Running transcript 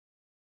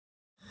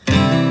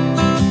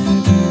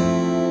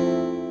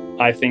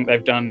I think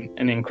they've done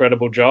an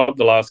incredible job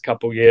the last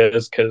couple of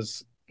years,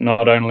 because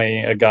not only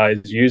are guys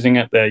using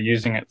it, they're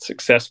using it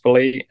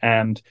successfully.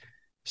 And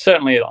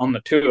certainly on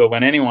the tour,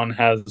 when anyone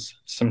has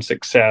some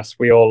success,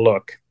 we all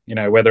look,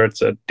 whether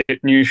it's a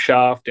new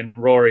shaft in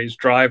Rory's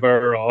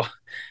driver or,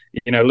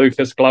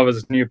 Lucas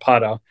Glover's new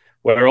putter,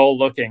 we're all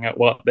looking at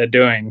what they're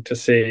doing to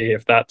see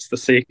if that's the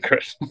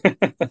secret.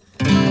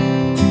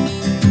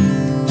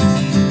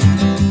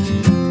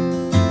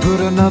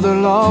 Put another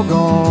log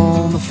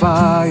on the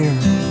fire.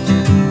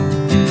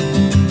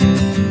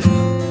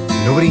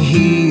 Nobody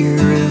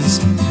here is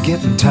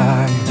getting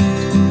tired.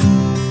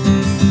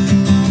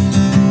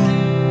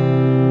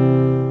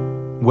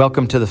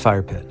 Welcome to the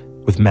Fire Pit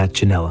with Matt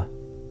Ginella.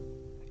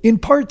 In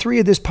part 3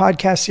 of this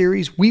podcast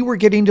series, we were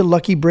getting to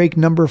lucky break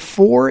number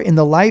 4 in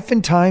the life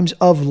and times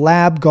of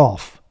L.A.B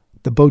Golf,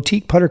 the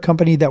boutique putter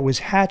company that was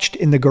hatched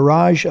in the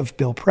garage of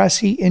Bill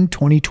Pressey in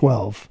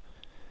 2012.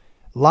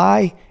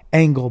 Lie,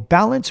 angle,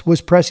 balance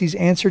was Pressey's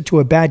answer to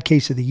a bad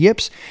case of the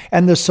yips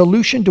and the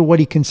solution to what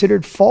he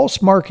considered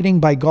false marketing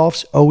by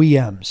golf's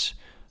OEMs,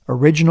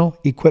 original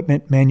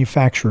equipment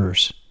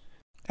manufacturers.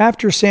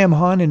 After Sam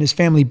Hahn and his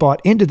family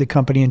bought into the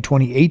company in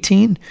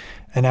 2018,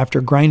 and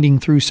after grinding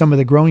through some of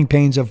the growing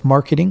pains of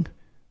marketing,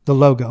 the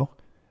logo,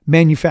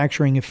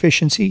 manufacturing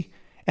efficiency,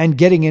 and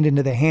getting it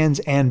into the hands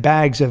and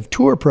bags of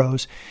tour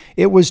pros,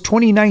 it was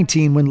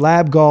 2019 when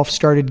L.A.B Golf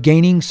started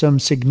gaining some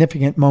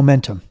significant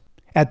momentum.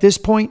 At this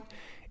point,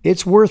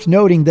 it's worth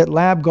noting that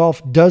L.A.B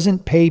Golf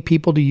doesn't pay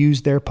people to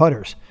use their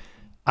putters.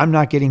 I'm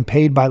not getting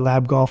paid by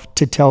L.A.B Golf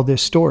to tell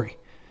this story.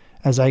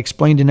 As I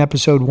explained in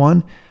episode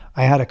 1,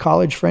 I had a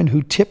college friend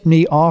who tipped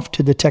me off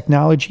to the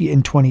technology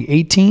in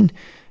 2018,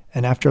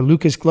 and after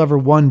Lucas Glover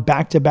won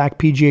back-to-back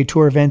PGA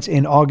Tour events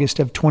in August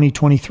of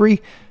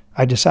 2023,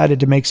 I decided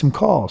to make some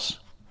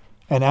calls.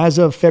 And as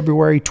of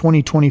February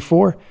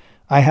 2024,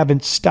 I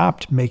haven't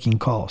stopped making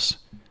calls.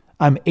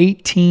 I'm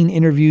 18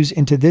 interviews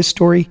into this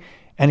story,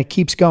 and it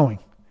keeps going.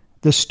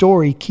 The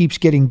story keeps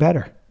getting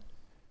better.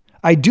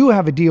 I do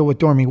have a deal with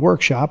Dormy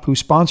Workshop, who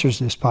sponsors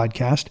this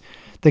podcast.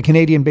 The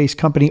Canadian-based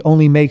company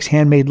only makes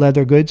handmade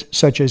leather goods,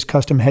 such as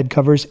custom head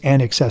covers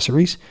and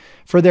accessories.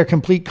 For their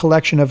complete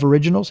collection of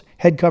originals,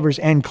 head covers,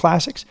 and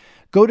classics,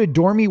 go to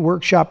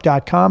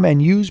dormyworkshop.com and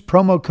use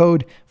promo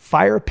code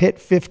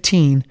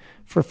FIREPIT15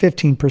 for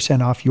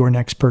 15% off your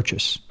next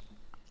purchase.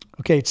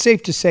 Okay, it's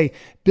safe to say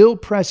Bill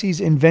Pressey's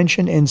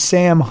invention and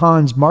Sam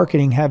Hahn's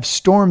marketing have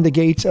stormed the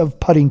gates of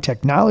putting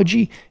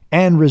technology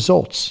and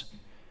results.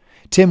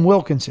 Tim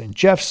Wilkinson,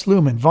 Jeff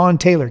Sluman, Vaughn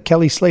Taylor,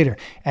 Kelly Slater,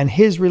 and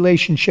his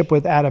relationship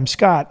with Adam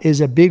Scott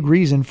is a big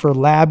reason for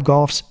L.A.B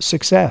Golf's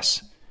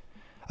success.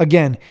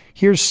 Again,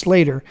 here's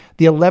Slater,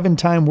 the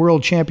 11-time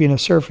world champion of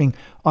surfing,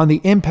 on the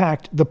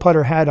impact the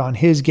putter had on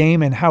his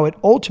game and how it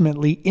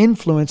ultimately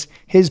influenced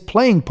his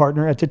playing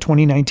partner at the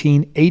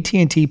 2019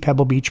 AT&T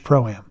Pebble Beach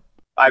Pro-Am.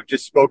 I've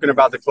just spoken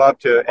about the club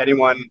to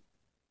anyone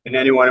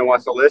who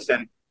wants to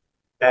listen.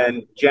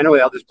 And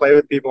generally, I'll just play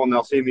with people and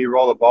they'll see me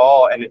roll the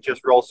ball, and it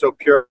just rolls so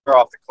pure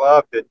off the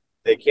club that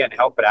they can't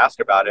help but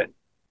ask about it.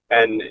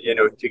 And,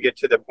 to get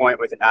to the point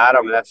with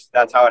Adam, that's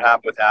how it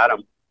happened with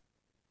Adam.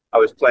 I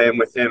was playing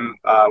with him.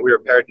 We were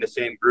paired in the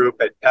same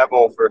group at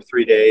Pebble for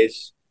 3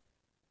 days.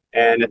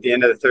 And at the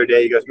end of the third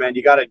day, he goes, "Man,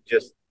 you got to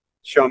just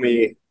show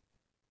me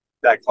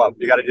that club.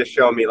 You got to just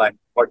show me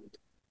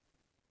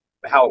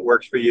how it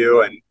works for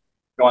you, and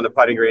go on the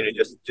putting green and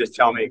just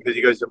tell me." Because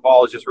he goes, "The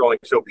ball is just rolling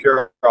so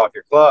pure off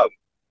your club."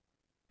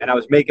 And I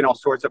was making all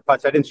sorts of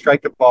putts. I didn't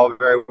strike the ball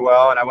very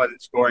well, and I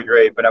wasn't scoring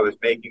great, but I was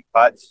making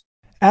putts.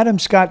 Adam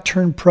Scott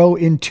turned pro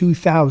in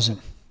 2000.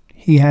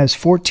 He has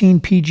 14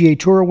 PGA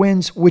Tour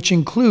wins, which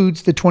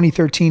includes the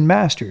 2013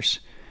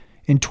 Masters.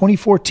 In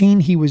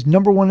 2014, he was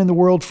number 1 in the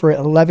world for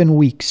 11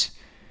 weeks.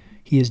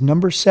 He is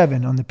number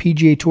 7 on the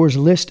PGA Tour's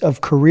list of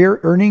career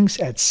earnings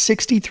at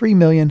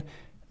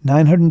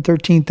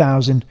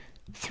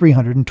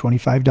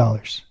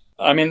 $63,913,325.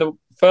 I mean, the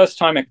first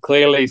time it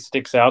clearly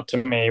sticks out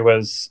to me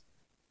was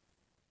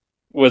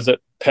at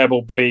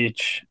Pebble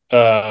Beach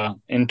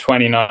in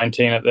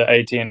 2019 at the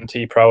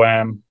AT&T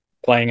Pro-Am,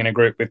 playing in a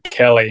group with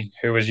Kelly,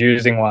 who was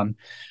using one.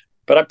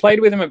 But I played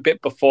with him a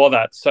bit before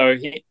that, so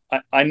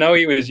I know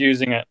he was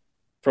using it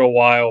for a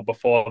while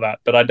before that,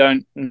 but I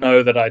don't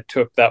know that I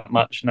took that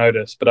much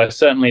notice. But I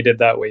certainly did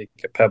that week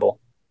at Pebble.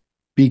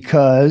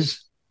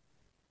 Because?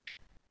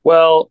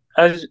 Well,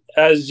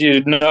 as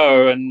you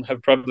know and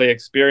have probably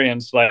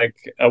experienced, like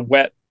a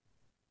wet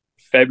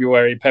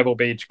February Pebble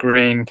Beach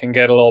green can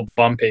get a little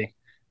bumpy.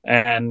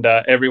 And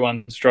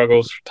everyone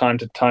struggles from time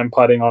to time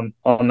putting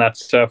on that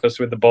surface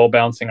with the ball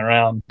bouncing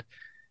around.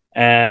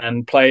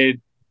 And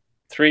played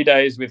 3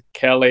 days with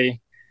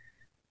Kelly,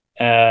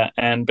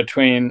 and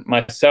between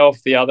myself,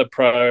 the other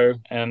pro,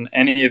 and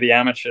any of the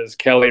amateurs,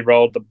 Kelly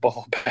rolled the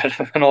ball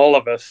better than all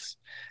of us.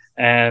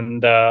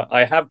 And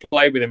I have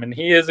played with him, and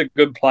he is a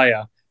good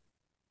player.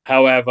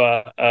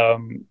 However,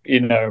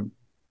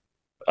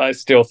 I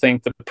still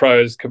think the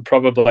pros could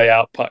probably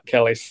outputt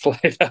Kelly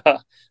Slater.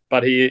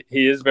 but he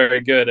is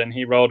very good, and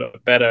he rolled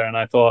it better. And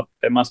I thought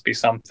there must be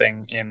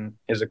something in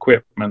his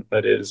equipment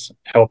that is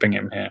helping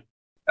him here.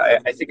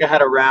 I think I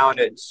had a round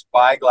at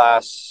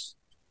Spyglass.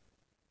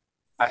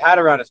 I had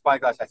a round at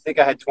Spyglass. I think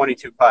I had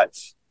 22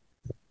 putts.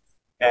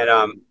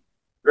 And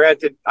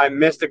granted, I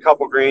missed a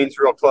couple greens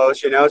real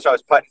close, so I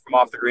was putting from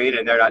off the green,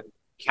 and they're not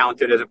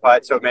counted as a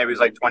putt. So maybe it was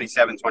like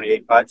 27,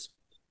 28 putts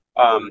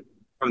from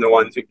the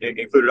ones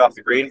included off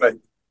the green. But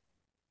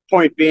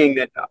point being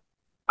that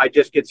I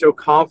just get so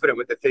confident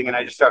with the thing,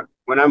 and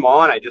when I'm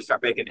on, I just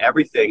start making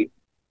everything.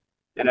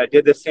 And I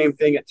did the same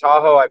thing at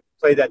Tahoe. I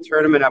played that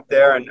tournament up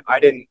there, and I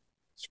didn't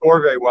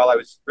score very well. I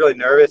was really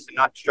nervous and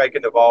not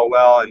striking the ball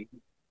well and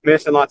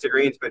missing lots of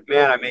greens. But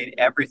man, I made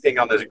everything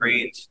on those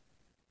greens.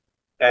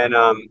 And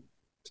I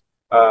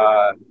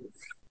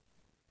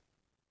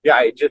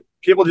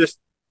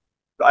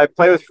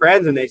play with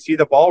friends, and they see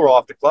the ball roll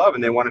off the club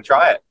and they want to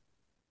try it.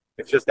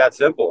 It's just that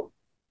simple.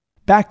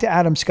 Back to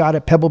Adam Scott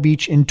at Pebble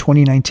Beach in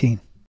 2019.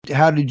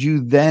 How did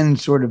you then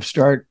sort of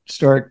start,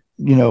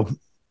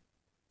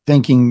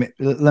 thinking,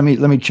 let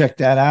me check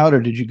that out? Or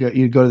did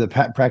you go to the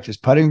practice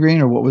putting green,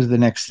 or what was the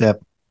next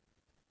step?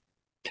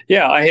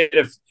 Yeah, I hit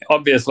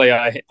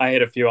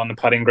a few on the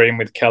putting green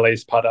with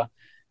Kelly's putter.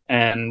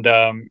 And,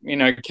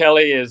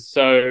 Kelly is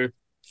so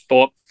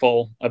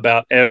thoughtful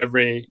about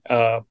every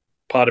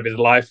part of his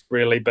life,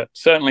 really, but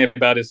certainly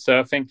about his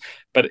surfing.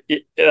 But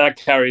that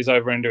carries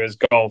over into his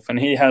golf. And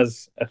he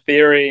has a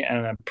theory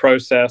and a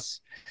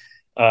process.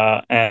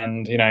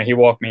 And he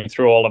walked me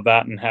through all of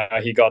that and how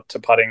he got to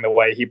putting the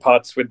way he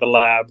putts with the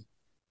L.A.B,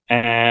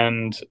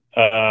 and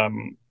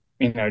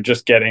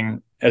just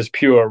getting as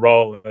pure a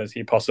roll as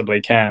he possibly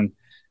can.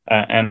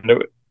 And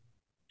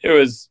it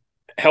was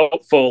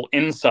helpful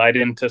insight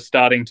into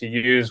starting to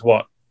use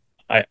what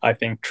I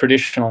think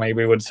traditionally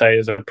we would say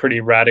is a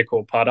pretty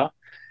radical putter,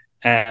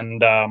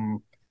 and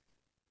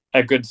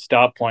a good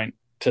start point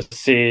to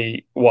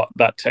see what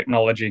that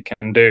technology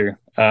can do.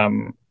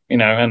 And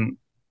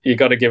you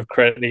got to give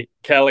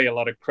Kelly a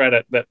lot of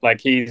credit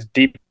that he's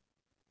deep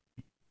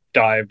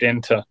dived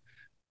into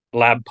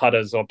L.A.B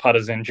putters or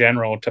putters in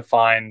general to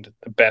find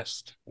the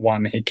best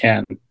one he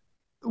can.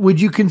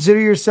 Would you consider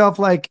yourself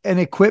like an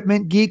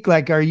equipment geek?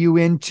 Are you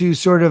into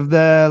sort of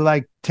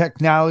the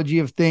technology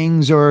of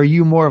things, or are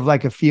you more of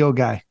a feel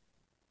guy?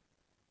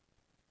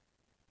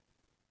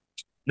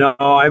 No,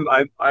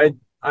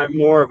 I'm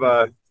more of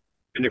an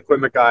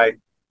equipment guy.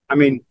 I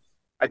mean,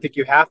 I think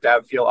you have to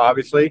have feel,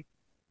 obviously,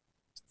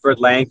 for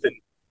length and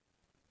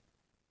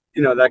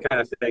that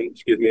kind of thing.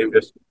 Excuse me, I'm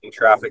just in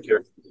traffic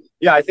here.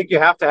 Yeah, I think you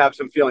have to have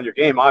some feel in your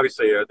game,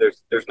 obviously, or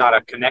there's not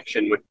a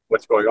connection with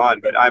what's going on.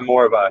 But I'm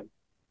more of a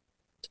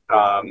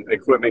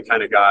equipment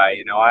kind of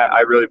guy.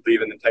 I really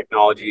believe in the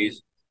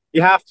technologies.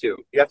 You have to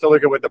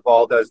look at what the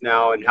ball does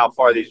now and how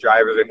far these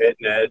drivers are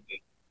hitting it,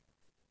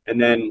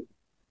 and then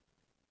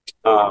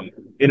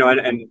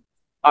and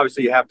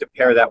obviously you have to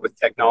pair that with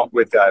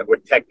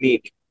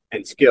technique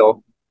and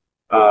skill.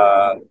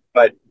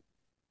 But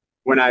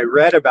when I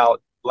read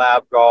about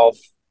L.A.B golf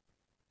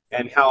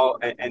and how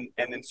and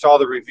then saw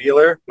the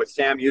revealer with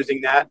Sam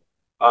using that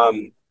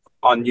on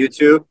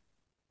YouTube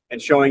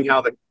and showing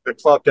how the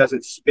club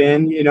doesn't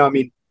spin,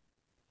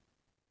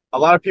 a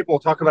lot of people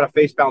talk about a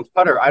face balance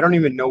putter. I don't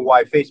even know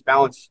why face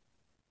balance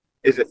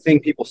is a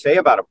thing people say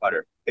about a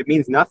putter. It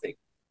means nothing.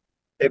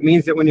 It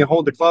means that when you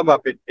hold the club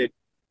up, it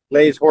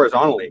lays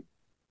horizontally,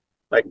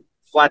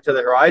 flat to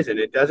the horizon.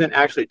 It doesn't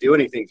actually do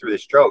anything through the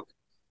stroke.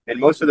 And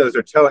most of those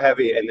are toe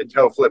heavy, and the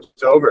toe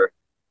flips over.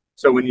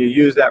 So when you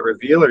use that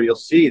revealer, you'll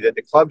see that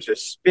the clubs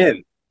just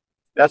spin.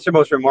 That's the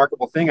most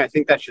remarkable thing. I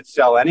think that should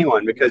sell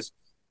anyone, because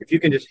if you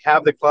can just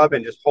have the club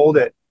and just hold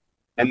it,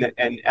 and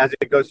as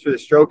it goes through the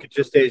stroke, it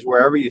just stays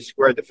wherever you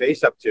squared the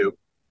face up to.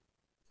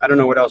 I don't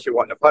know what else you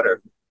want in a putter.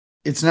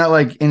 It's not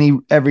like any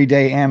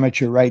everyday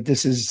amateur, right?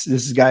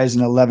 This guy is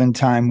an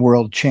 11-time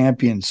world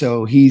champion.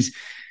 So he's,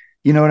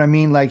 you know what I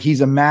mean?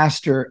 He's a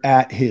master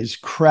at his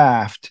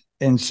craft.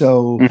 And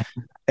so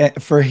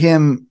for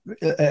him,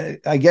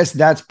 I guess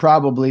that's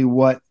probably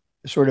what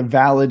sort of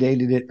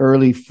validated it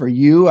early for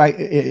you.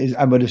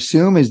 I would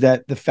assume is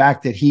that the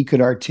fact that he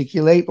could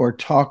articulate or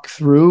talk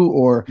through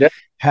or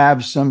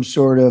have some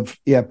sort of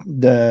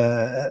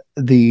the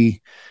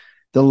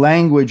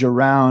language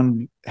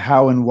around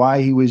how and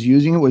why he was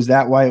using it. Was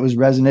that why it was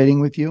resonating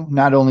with you?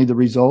 Not only the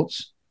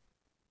results?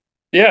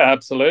 Yeah,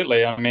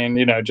 absolutely. I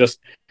mean, just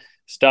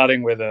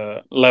starting with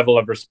a level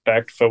of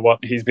respect for what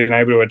he's been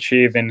able to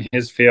achieve in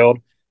his field,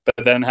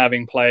 but then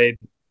having played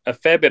a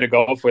fair bit of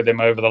golf with him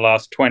over the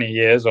last 20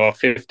 years or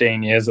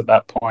 15 years at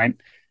that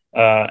point,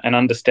 and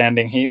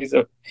understanding he's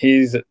a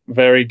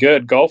very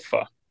good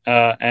golfer,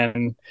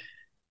 and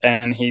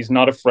he's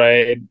not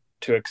afraid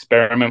to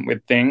experiment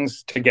with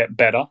things to get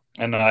better.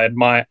 And I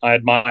admire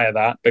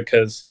that,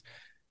 because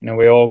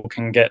we all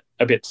can get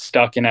a bit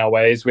stuck in our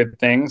ways with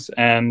things,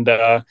 and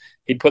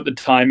he'd put the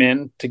time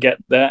in to get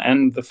there.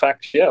 And the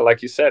fact,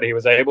 like you said, he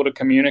was able to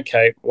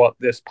communicate what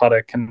this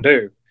putter can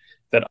do.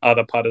 that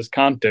other putters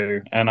can't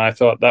do. And I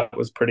thought that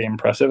was pretty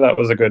impressive. That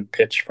was a good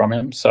pitch from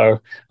him.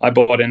 So I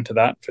bought into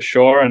that for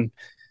sure. And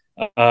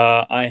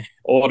I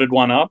ordered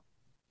one up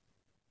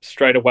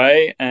straight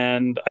away,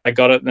 and I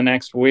got it the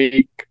next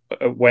week,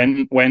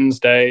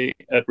 Wednesday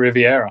at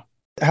Riviera.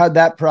 How'd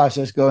that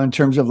process go in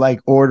terms of like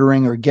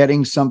ordering or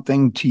getting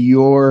something to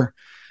your,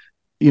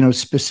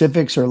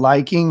 specifics or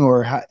liking,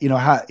 or how,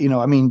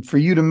 I mean, for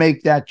you to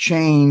make that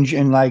change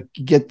and like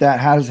get that,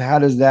 how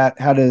does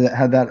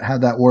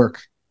that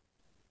work?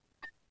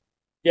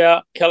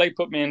 Yeah, Kelly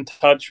put me in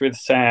touch with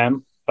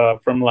Sam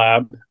from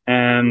L.A.B,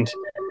 and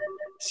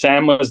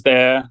Sam was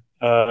there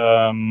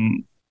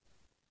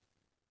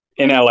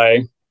in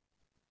L.A,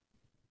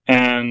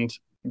 and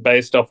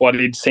based off what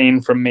he'd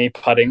seen from me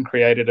putting,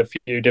 created a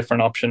few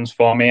different options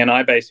for me. And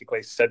I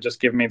basically said, just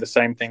give me the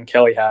same thing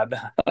Kelly had,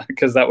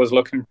 because that was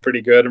looking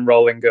pretty good and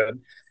rolling good.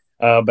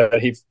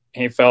 But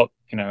he felt,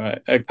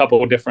 a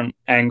couple of different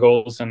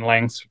angles and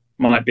lengths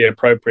might be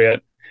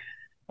appropriate.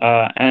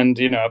 And,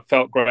 it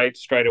felt great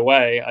straight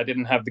away. I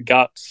didn't have the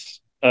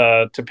guts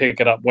to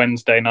pick it up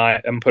Wednesday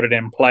night and put it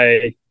in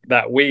play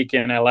that week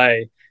in LA,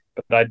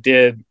 but I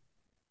did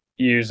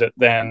use it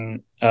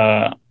then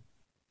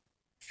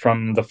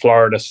from the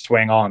Florida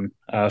swing on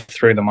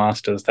through the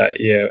Masters that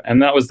year.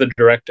 And that was the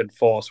directed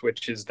force,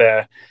 which is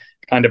their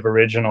kind of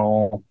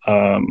original,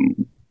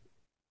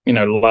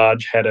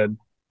 large-headed,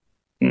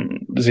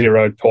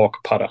 zeroed pork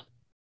putter.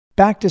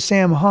 Back to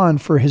Sam Hahn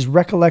for his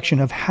recollection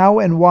of how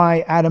and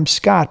why Adam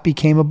Scott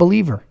became a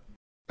believer.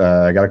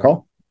 I got a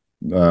call.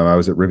 I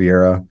was at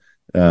Riviera,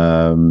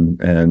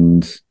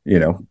 and,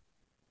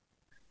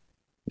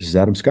 this is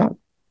Adam Scott.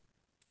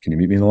 Can you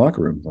meet me in the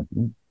locker room? Like,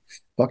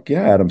 fuck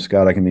yeah, Adam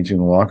Scott, I can meet you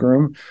in the locker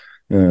room.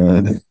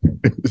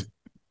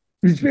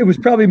 It was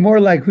probably more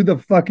like, who the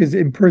fuck is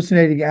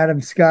impersonating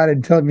Adam Scott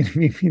and telling me to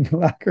meet me in the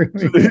locker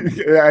room?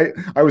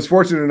 I was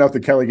fortunate enough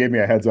that Kelly gave me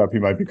a heads up he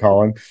might be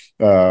calling.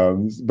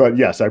 But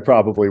yes, I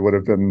probably would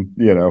have been,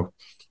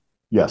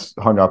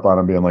 hung up on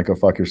him being like, oh,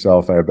 fuck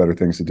yourself. I have better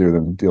things to do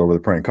than deal with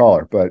a prank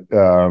caller. But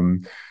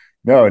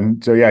no,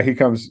 and so, yeah, he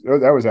comes.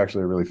 That was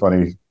actually a really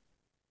funny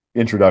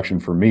introduction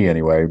for me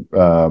anyway.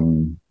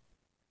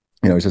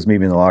 He says, meet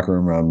me in the locker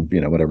room around,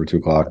 whatever,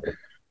 2:00.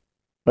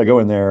 I go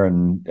in there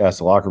and ask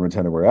the locker room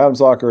attendant where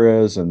Adam's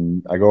locker is.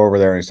 And I go over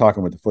there and he's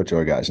talking with the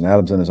FootJoy guys, and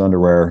Adam's in his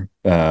underwear,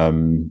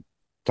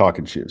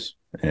 talking shoes.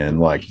 And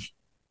like,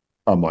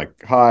 I'm like,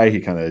 hi, he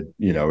kind of,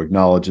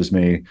 acknowledges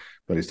me,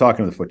 but he's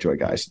talking to the FootJoy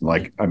guys. And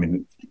like, I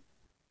mean,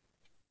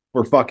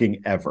 for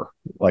fucking ever.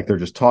 Like they're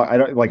just I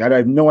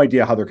have no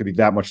idea how there could be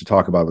that much to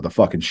talk about with a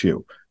fucking shoe.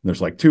 And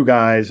there's like two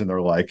guys and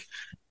they're like,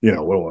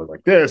 well,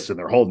 like this, and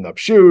they're holding up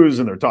shoes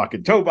and they're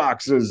talking toe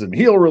boxes and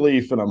heel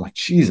relief. And I'm like,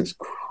 Jesus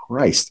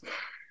Christ.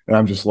 And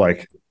I'm just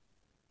like,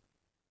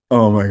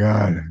 oh my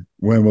God,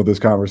 when will this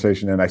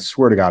conversation end? I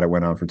swear to God, it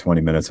went on for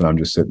 20 minutes and I'm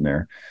just sitting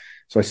there.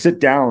 So I sit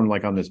down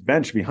like on this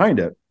bench behind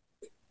it,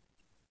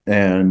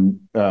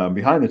 and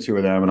behind the two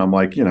of them, and I'm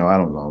like, I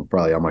don't know,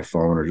 probably on my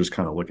phone or just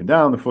kind of looking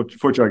down. The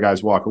FootJoy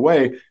guys walk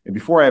away, and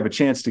before I have a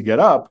chance to get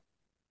up,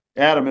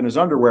 Adam in his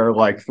underwear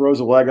like throws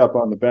a leg up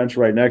on the bench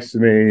right next to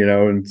me,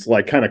 and it's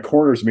like kind of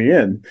corners me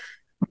in,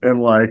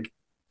 and like,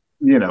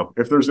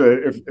 if there's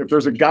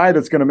a guy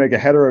that's going to make a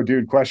hetero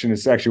dude question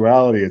his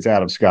sexuality, it's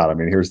Adam Scott. I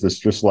mean, here's this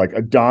just like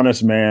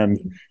Adonis man,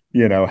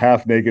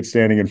 half naked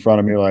standing in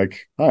front of me,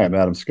 like, hi, I'm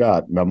Adam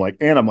Scott, and I'm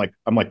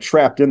like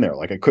trapped in there,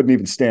 like I couldn't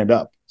even stand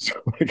up. So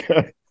like,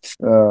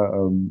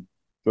 so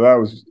that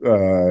was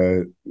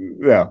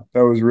that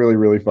was really,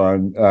 really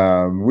fun.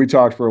 We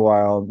talked for a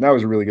while. That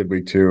was a really good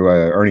week too.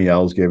 Ernie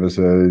Els gave us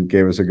a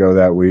go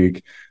that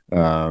week.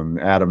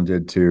 Adam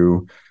did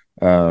too.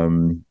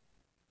 And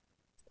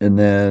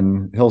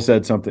then he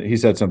said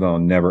something I'll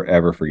never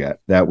ever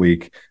forget that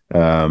week. He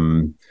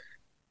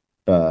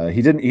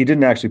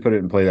didn't actually put it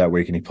in play that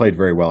week, and he played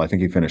very well. I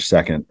think he finished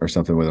second or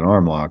something with an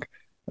arm lock,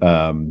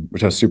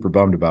 which I was super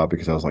bummed about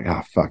because I was like,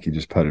 fuck, he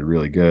just putted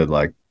really good.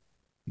 Like,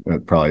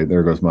 probably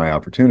there goes my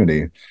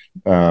opportunity.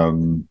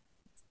 And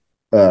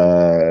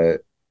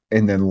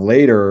then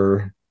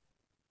later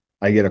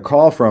I get a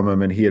call from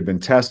him, and he had been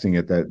testing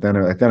it. Then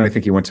I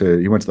think he went to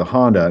the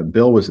Honda, and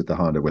Bill was at the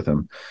Honda with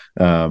him,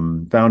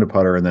 found a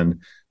putter. And then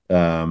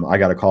I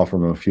got a call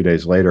from him a few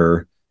days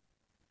later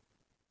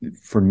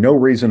for no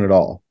reason at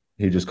all.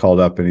 He just called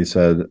up and he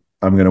said,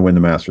 I'm going to win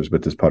the Masters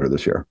with this putter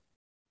this year.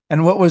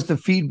 And what was the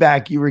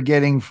feedback you were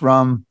getting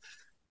from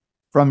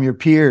your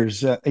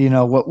peers?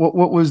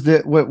 Was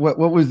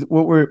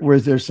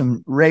there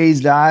some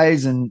raised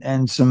eyes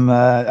and some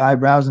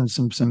eyebrows and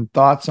some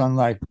thoughts on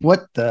like,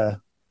 what the?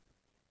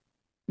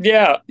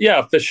 Yeah,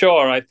 for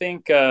sure. I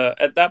think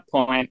at that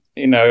point,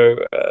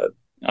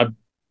 I've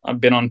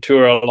been on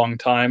tour a long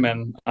time,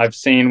 and I've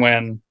seen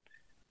when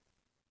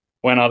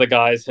other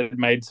guys had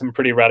made some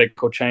pretty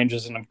radical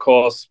changes. And of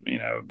course,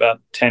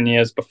 about 10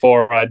 years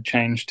before, I'd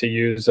changed to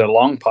use a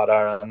long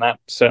putter, and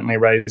that certainly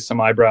raised some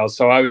eyebrows.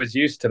 So I was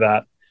used to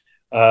that.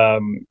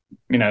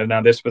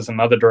 Now this was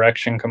another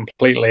direction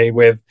completely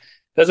with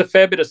there's a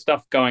fair bit of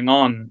stuff going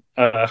on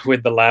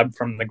with the L.A.B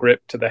from the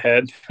grip to the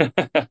head,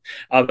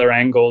 other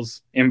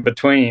angles in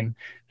between,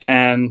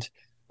 and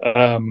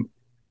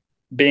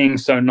being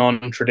so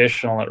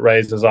non-traditional, it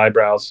raises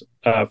eyebrows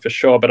for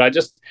sure. But I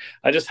just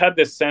had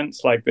this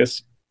sense like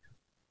this,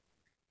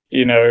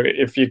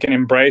 if you can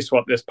embrace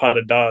what this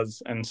putter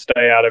does and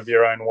stay out of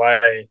your own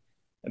way,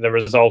 the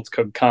results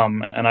could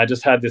come. And I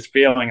just had this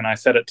feeling, and I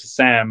said it to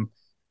Sam,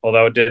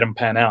 although it didn't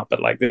pan out,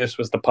 but like this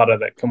was the putter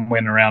that can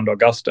win around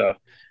Augusta,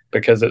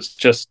 because it's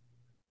just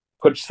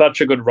put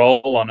such a good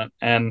roll on it,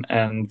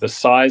 and the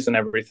size and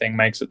everything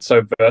makes it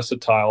so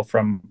versatile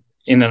from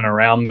in and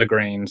around the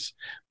greens,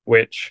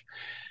 which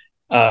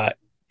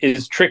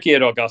is tricky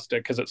at Augusta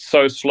because it's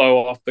so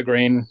slow off the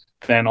green,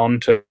 then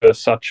onto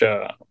such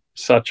a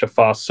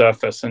fast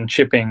surface, and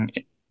chipping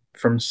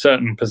from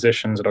certain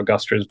positions at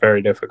Augusta is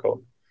very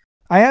difficult.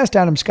 I asked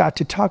Adam Scott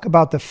to talk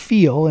about the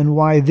feel and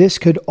why this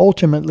could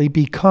ultimately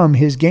become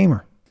his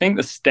gamer. I think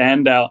the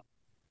standout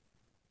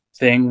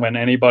thing when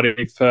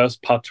anybody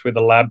first putts with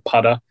a L.A.B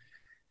putter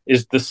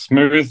is the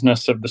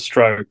smoothness of the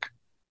stroke,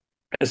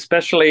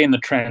 especially in the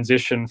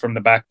transition from the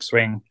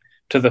backswing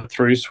to the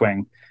through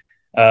swing,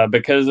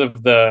 because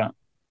of the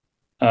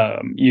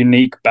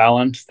unique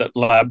balance that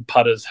L.A.B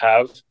putters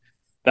have.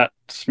 That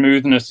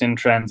smoothness in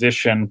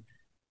transition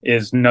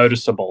is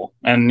noticeable.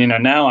 And,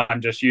 now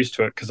I'm just used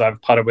to it because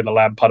I've putted with a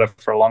L.A.B putter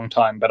for a long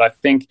time. But I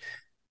think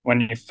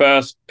when you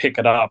first pick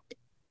it up,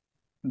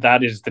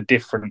 that is the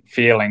different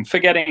feeling.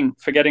 Forgetting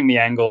the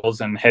angles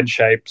and head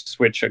shapes,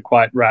 which are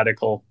quite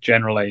radical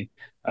generally.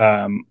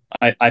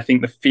 I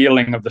think the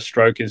feeling of the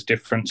stroke is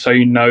different. So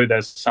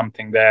there's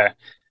something there.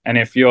 And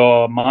if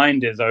your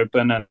mind is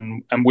open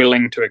and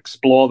willing to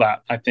explore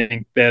that, I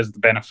think there's the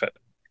benefit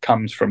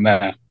comes from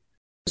there.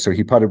 So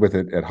he putted with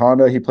it at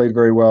Honda. He played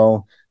very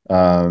well.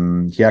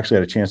 He actually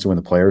had a chance to win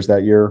the Players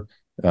that year.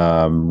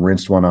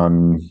 Rinsed one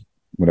on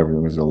whatever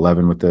it was,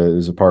 11 it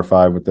was a par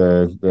 5 with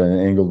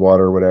the angled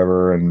water or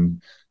whatever,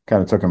 and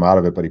kind of took him out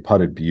of it. But he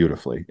putted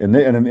beautifully. And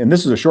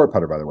this is a short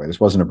putter, by the way.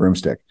 This wasn't a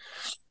broomstick.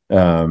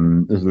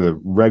 This is a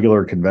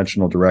regular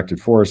conventional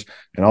directed force,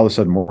 and all of a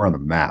sudden we're on the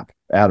map.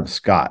 Adam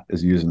Scott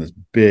is using this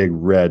big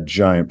red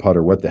giant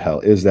putter. What the hell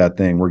is that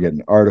thing? We're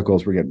getting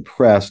articles, we're getting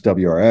press.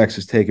 WRX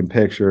is taking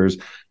pictures,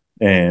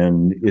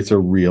 and it's a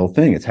real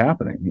thing. It's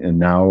happening. And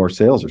now our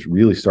sales are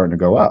really starting to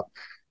go up.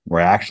 We're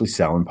actually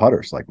selling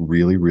putters, like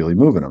really, really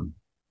moving them.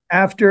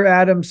 After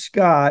Adam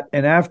Scott,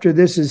 and after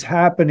this is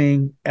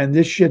happening and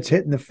this shit's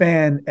hitting the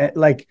fan, at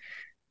like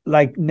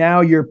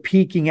now you're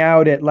peaking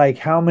out at like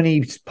how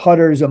many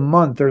putters a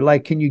month, or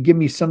like, can you give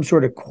me some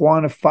sort of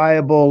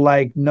quantifiable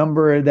like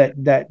number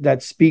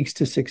that speaks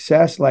to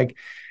success? Like,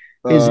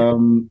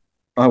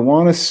 I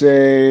want to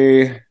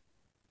say,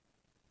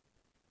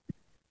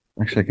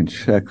 actually I can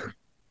check.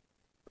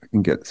 I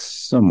can get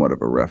somewhat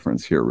of a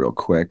reference here real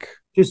quick.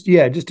 Just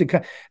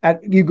to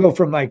you go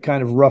from like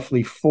kind of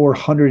roughly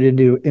 400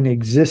 into in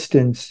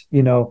existence,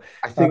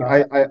 I think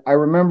I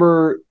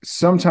remember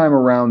sometime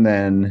around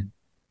then,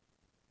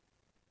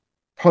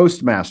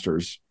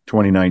 Postmasters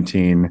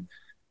 2019,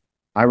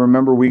 I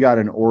remember we got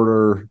an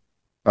order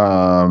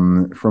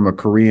from a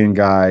Korean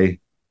guy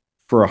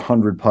for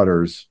 100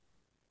 putters.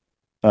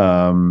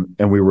 And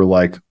we were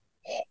like,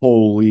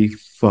 holy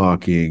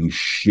fucking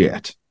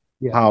shit.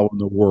 Yeah. How in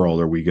the world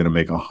are we going to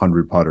make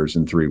 100 putters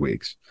in 3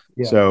 weeks?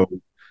 Yeah. So,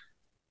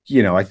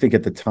 I think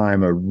at the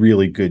time, a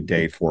really good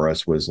day for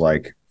us was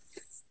like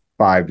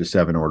 5 to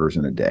 7 orders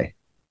in a day.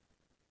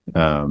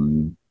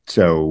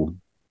 So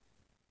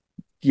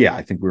yeah,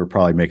 I think we were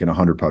probably making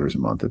 100 putters a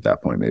month at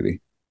that point,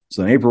 maybe.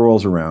 So then April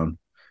rolls around.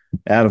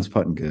 Adam's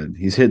putting good.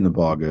 He's hitting the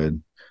ball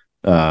good.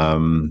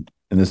 And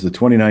this is the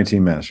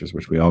 2019 Masters,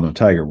 which we all know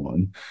Tiger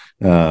won.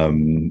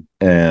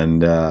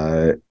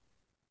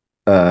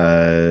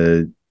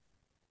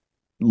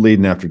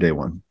 Leading after day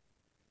one,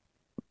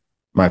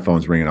 my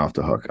phone's ringing off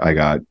the hook. I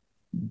got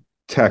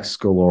texts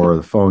galore.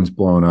 The phone's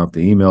blowing up.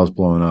 The email's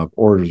blowing up.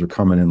 Orders are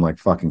coming in like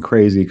fucking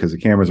crazy because the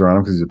cameras are on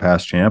him because he's a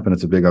past champ and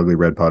it's a big, ugly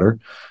red putter.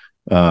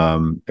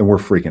 And we're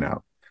freaking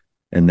out.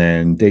 And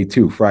then day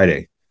 2,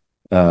 Friday,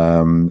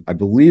 I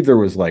believe there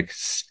was like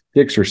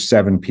 6 or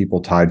 7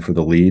 people tied for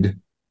the lead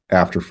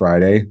after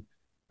Friday.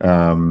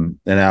 And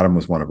Adam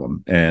was one of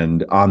them.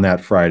 And on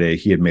that Friday,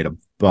 he had made a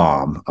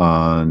bomb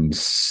on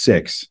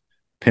 6.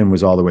 Pin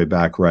was all the way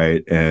back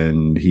right.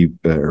 And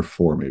or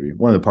 4, maybe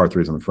one of the par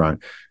 3s on the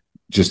front,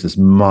 just this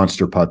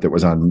monster putt that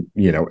was on,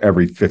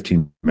 every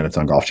 15 minutes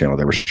on Golf Channel,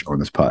 they were showing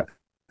this putt.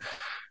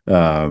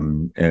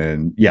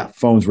 And yeah,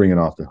 phone's ringing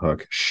off the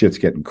hook. Shit's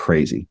getting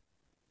crazy.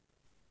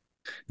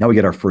 Now we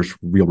get our first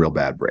real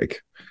bad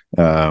break.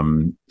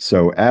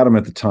 So Adam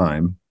at the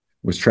time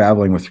was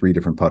traveling with 3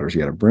 different putters.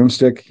 He had a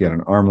broomstick, he had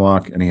an arm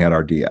lock, and he had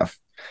our DF.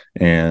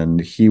 And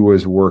he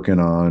was working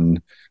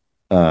on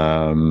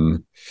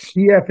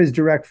DF is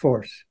direct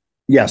force.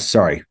 Yes,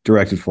 sorry,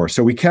 directed force.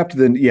 So we kept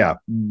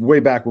way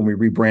back when we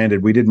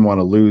rebranded, we didn't want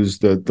to lose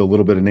the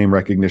little bit of name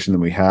recognition that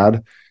we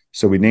had.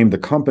 So we named the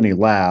company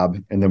L.A.B,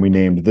 and then we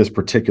named this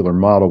particular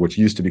model, which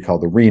used to be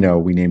called the Reno,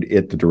 we named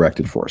it the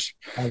Directed Force.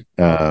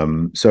 Yeah,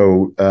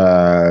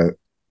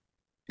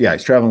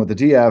 he's traveling with the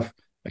DF,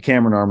 a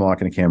Cameron arm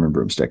lock, and a Cameron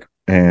broomstick.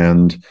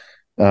 And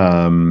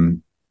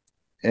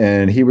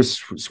he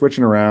was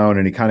switching around,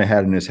 and he kind of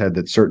had in his head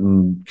that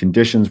certain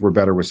conditions were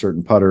better with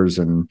certain putters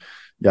and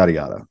yada,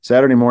 yada.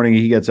 Saturday morning,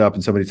 he gets up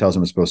and somebody tells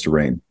him it's supposed to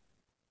rain.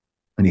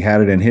 And he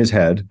had it in his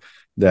head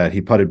that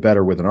he putted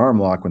better with an arm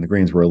lock when the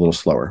greens were a little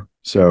slower.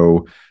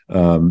 So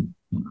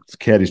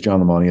caddy's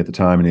John Lamani at the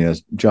time, and he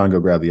has John go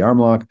grab the arm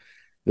lock.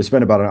 They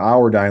spent about an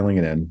hour dialing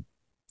it in.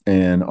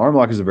 And arm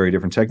lock is a very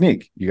different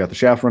technique. You got the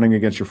shaft running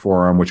against your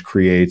forearm, which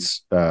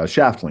creates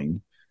shaft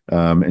lean,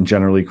 and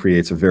generally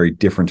creates a very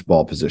different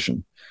ball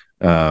position.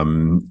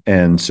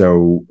 And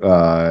so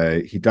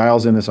he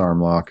dials in this arm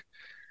lock.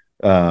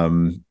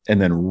 And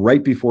then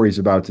right before he's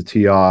about to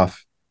tee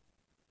off,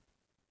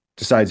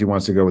 decides he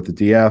wants to go with the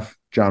DF.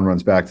 John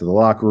runs back to the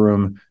locker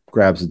room,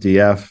 grabs the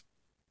DF.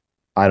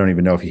 I don't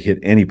even know if he hit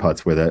any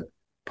putts with it,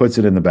 puts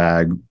it in the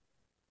bag,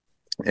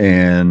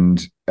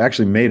 and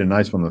actually made a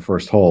nice one on the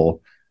first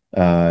hole.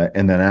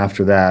 And then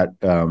after that,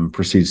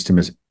 proceeds to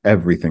miss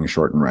everything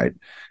short and right.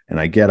 And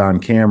I get him on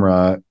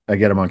camera,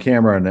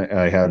 and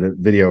I had a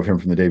video of him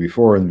from the day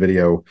before and the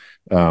video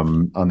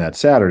on that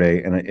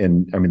Saturday.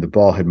 And I mean, the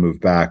ball had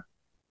moved back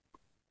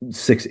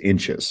 6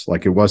 inches.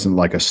 Like, it wasn't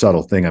like a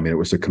subtle thing. I mean, it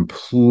was a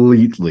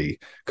completely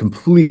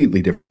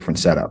different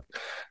setup.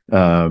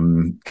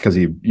 Because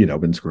he,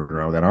 been screwing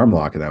around with that arm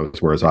lock, and that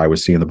was whereas I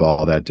was seeing the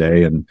ball that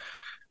day, and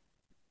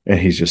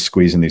he's just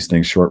squeezing these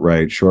things short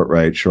right.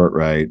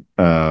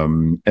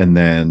 And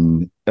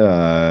then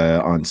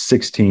on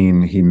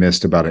 16, he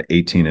missed about an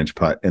 18-inch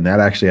putt, and that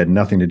actually had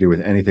nothing to do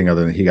with anything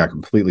other than he got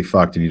completely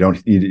fucked.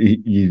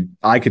 And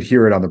I could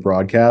hear it on the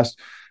broadcast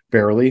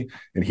barely,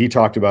 and he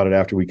talked about it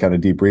after we kind of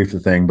debriefed the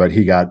thing, but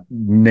he got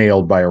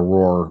nailed by a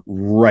roar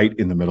right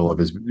in the middle of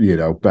his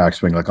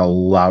backswing. Like, a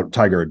loud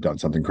Tiger had done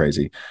something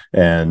crazy,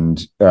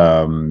 and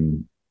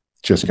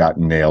just got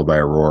nailed by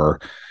a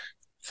roar,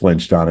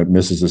 flinched on it,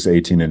 misses this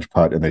 18-inch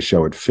putt, and they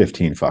show it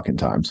 15 fucking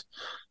times,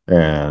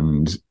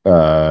 and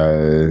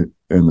the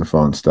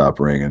phone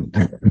stopped ringing.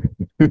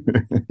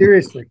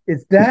 Seriously,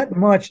 it's that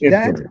much.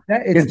 Instantly.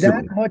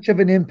 That much of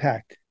an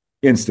impact.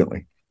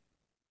 Instantly.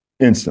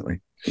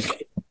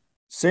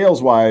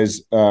 Sales wise,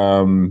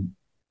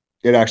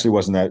 it actually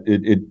wasn't that.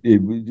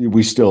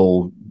 We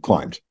still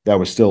climbed. That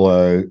was still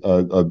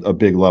a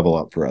big level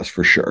up for us,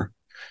 for sure.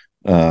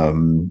 But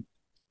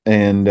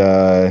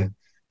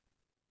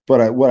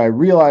what I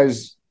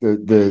realized,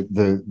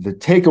 the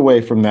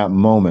takeaway from that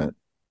moment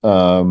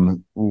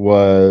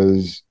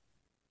was,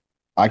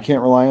 I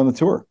can't rely on the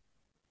tour.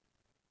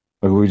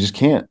 Like, we just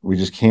can't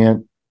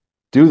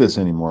do this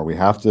anymore. We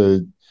have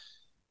to,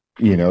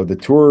 the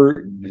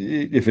tour,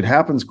 if it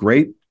happens,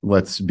 great.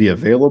 Let's be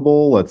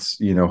available. Let's,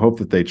 hope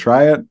that they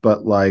try it.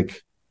 But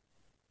like,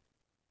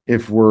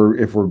 if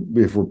we're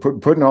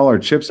putting all our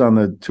chips on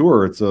the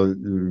tour, it's a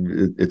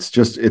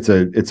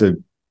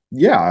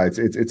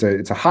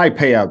high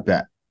payout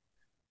bet,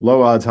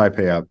 low odds, high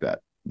payout bet.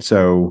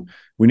 So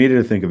we needed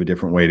to think of a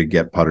different way to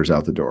get putters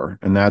out the door.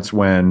 And that's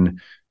when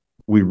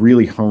we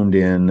really honed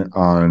in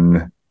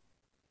on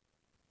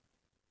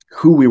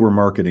who we were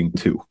marketing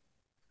to.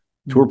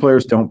 Tour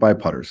players don't buy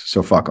putters,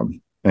 so fuck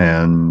them.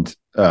 And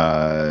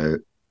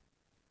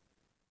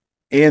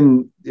it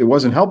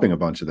wasn't helping a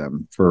bunch of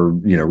them for,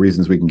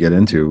 reasons we can get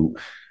into.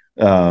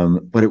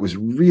 But it was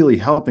really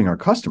helping our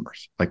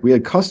customers. Like, we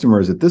had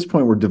customers at this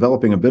point, were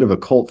developing a bit of a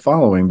cult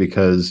following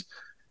because,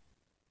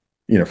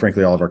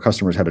 frankly, all of our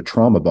customers had a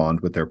trauma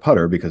bond with their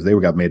putter because they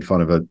got made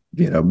fun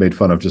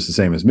of just the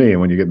same as me.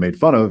 And when you get made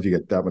fun of, you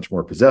get that much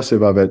more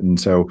possessive of it. And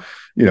so,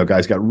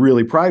 guys got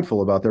really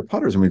prideful about their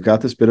putters, and we've got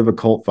this bit of a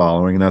cult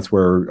following. And that's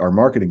where our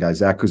marketing guy,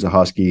 Zach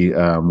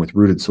Kuzahowski, with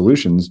Rooted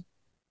Solutions,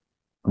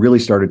 really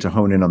started to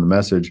hone in on the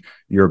message,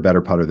 you're a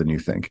better putter than you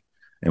think.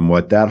 And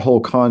what that whole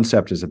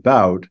concept is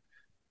about,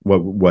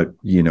 what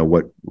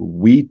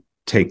we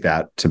take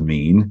that to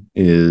mean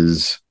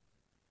is,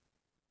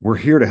 we're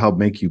here to help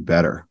make you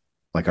better.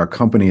 Like, our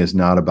company is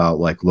not about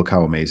like, look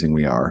how amazing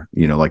we are.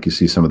 Like you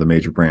see some of the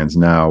major brands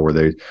now where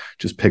they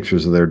just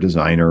pictures of their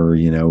designer,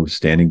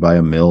 standing by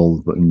a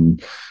mill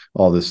and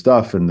all this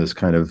stuff, and this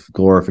kind of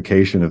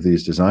glorification of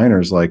these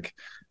designers, like,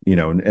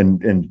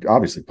 and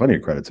obviously plenty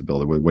of credit to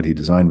Bill. What he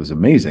designed was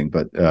amazing.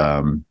 But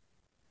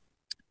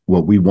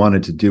what we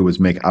wanted to do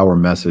was make our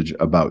message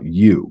about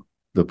you,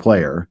 the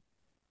player,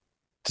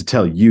 to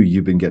tell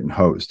you've been getting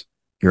hosed.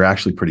 You're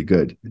actually pretty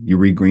good. You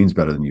read greens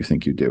better than you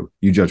think you do.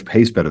 You judge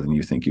pace better than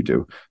you think you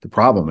do. The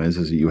problem is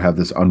that you have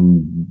this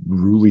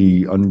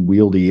unwieldy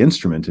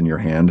instrument in your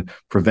hand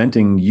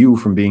preventing you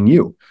from being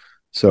you.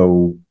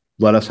 So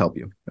let us help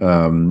you.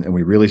 And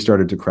we really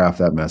started to craft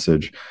that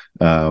message.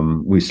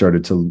 We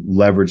started to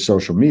leverage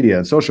social media.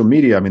 And social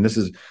media, I mean, this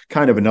is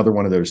kind of another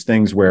one of those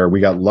things where we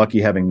got lucky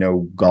having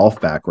no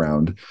golf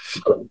background.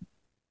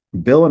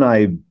 Bill and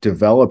I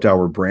developed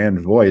our brand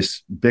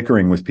voice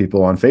bickering with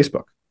people on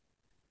Facebook.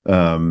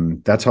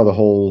 That's how the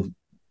whole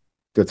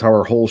that's how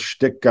our whole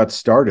shtick got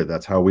started.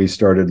 That's how we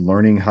started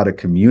learning how to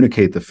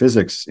communicate the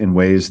physics in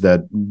ways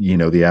that,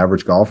 the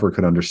average golfer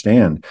could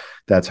understand.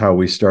 That's how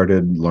we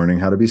started learning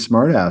how to be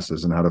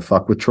smartasses and how to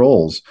fuck with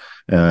trolls.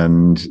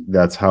 And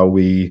that's how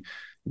we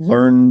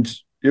learned.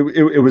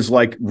 It was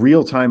like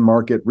real-time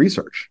market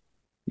research,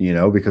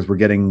 because we're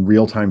getting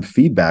real-time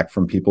feedback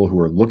from people who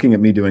are looking at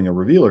me doing a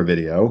revealer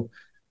video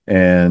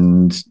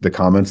and the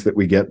comments that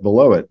we get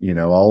below it.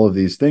 All of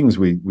these things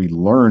we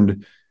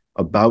learned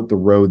about the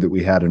road that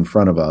we had in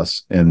front of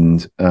us,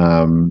 and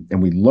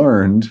we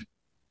learned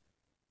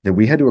that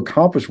we had to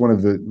accomplish one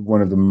of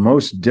the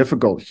most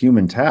difficult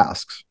human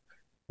tasks,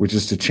 which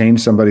is to change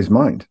somebody's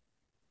mind.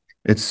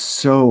 It's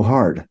so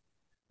hard.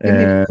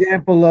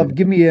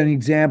 Give me an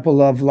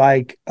example of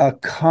like a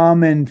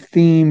common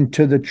theme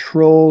to the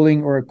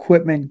trolling or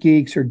equipment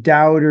geeks or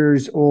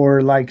doubters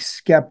or like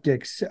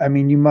skeptics. I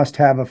mean, you must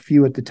have a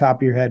few at the top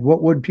of your head.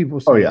 What would people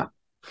say? Oh yeah.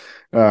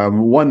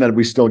 One that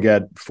we still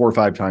get 4 or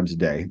 5 times a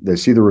day. They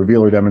see the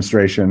revealer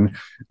demonstration.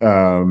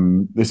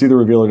 In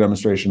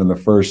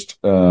the first,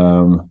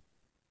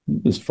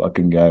 this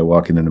fucking guy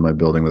walking into my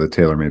building with a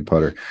TaylorMade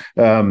putter.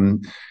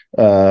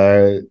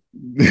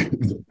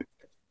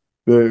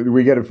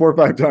 We get it 4 or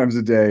 5 times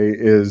a day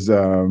is,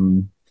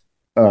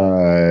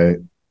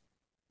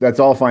 that's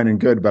all fine and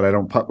good, but I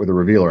don't putt with a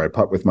revealer. I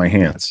putt with my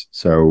hands.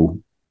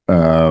 So,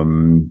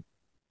 what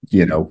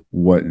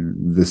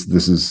this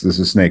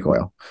is snake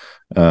oil.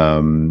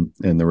 And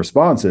the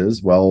response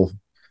is, well,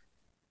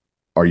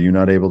 are you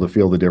not able to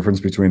feel the difference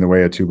between the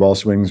way a 2-ball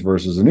swings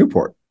versus a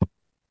Newport?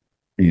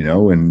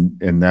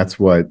 And that's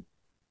what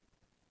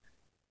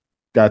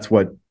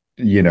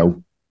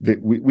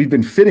we've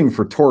been fitting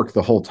for torque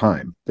the whole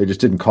time. They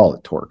just didn't call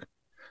it torque.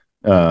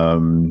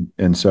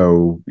 And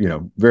so,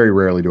 very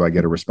rarely do I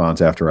get a response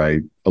after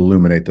I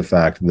illuminate the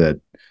fact that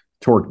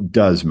torque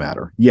does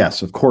matter.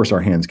 Yes, of course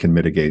our hands can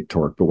mitigate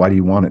torque, but why do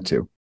you want it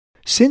to?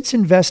 Since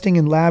investing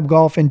in L.A.B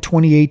Golf in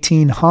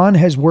 2018, Han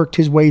has worked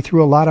his way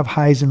through a lot of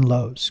highs and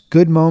lows,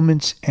 good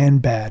moments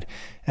and bad.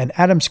 And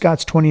Adam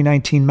Scott's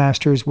 2019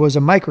 Masters was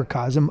a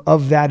microcosm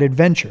of that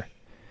adventure.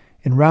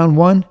 In round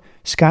 1,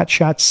 Scott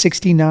shot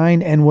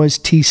 69 and was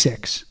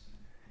T6.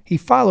 He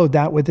followed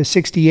that with a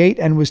 68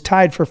 and was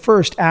tied for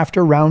first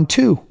after round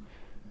 2.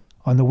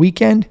 On the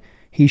weekend,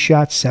 he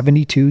shot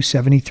 72,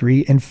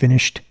 73 and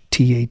finished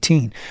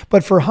T18.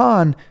 But for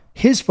Han,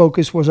 his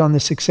focus was on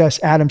the success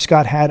Adam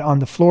Scott had on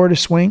the Florida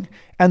swing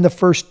and the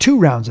first 2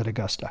 rounds at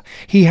Augusta.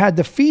 He had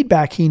the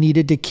feedback he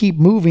needed to keep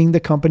moving the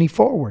company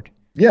forward.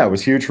 Yeah, it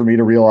was huge for me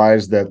to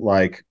realize that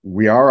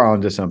we are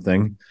onto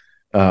something,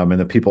 and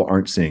that people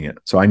aren't seeing it.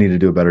 So I need to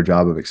do a better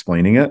job of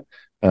explaining it.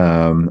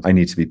 I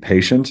need to be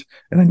patient,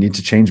 and I need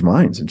to change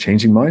minds. And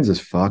changing minds is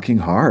fucking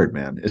hard,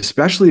 man,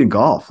 especially in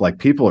golf.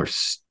 People are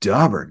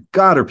stubborn.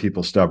 God, are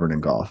people stubborn in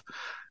golf?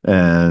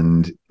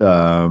 And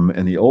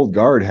the old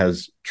guard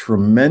has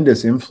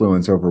tremendous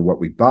influence over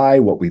what we buy,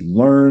 what we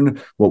learn,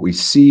 what we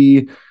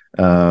see.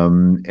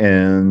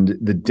 And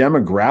the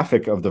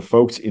demographic of the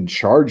folks in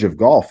charge of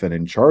golf and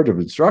in charge of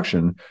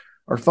instruction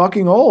are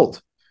fucking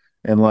old.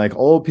 And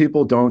old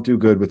people don't do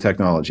good with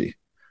technology.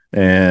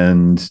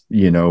 And,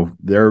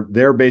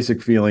 their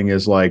basic feeling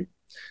is if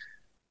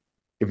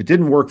it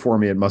didn't work for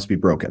me, it must be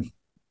broken.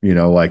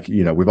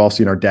 We've all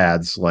seen our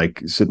dads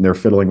sitting there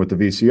fiddling with the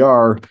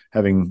VCR,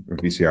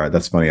 VCR.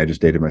 That's funny. I just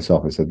dated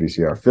myself. I said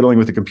VCR, fiddling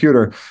with the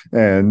computer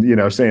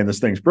and, saying this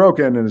thing's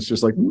broken. And it's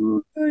just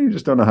you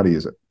just don't know how to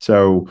use it.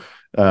 So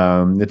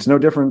it's no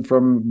different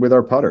with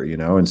our putter,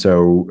 and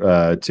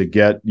so to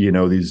get,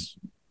 these,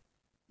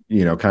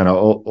 kind of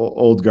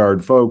old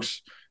guard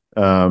folks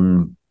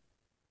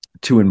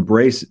to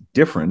embrace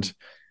different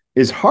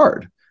is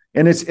hard.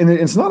 And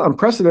it's not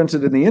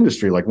unprecedented in the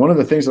industry. One of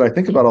the things that I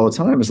think about all the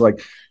time is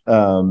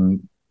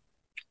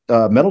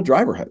metal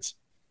driver heads.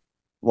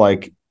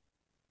 The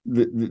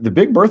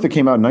Big Bertha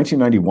came out in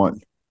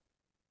 1991.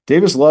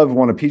 Davis Love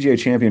won a PGA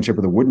championship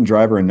with a wooden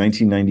driver in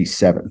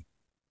 1997.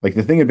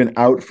 The thing had been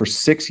out for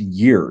 6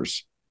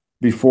 years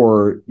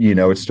before,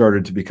 it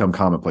started to become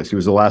commonplace. He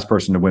was the last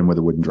person to win with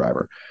a wooden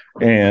driver.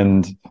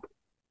 And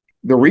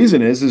the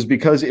reason is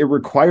because it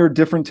required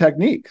different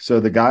technique. So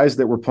the guys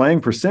that were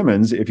playing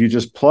persimmons, if you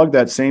just plug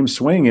that same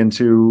swing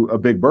into a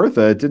Big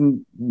Bertha, it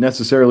didn't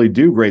necessarily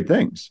do great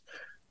things.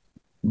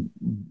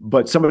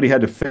 But somebody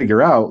had to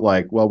figure out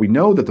we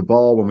know that the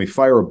ball, when we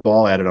fire a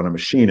ball at it on a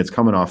machine, it's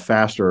coming off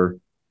faster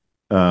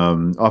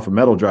off a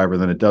metal driver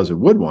than it does a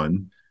wood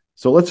one.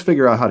 So let's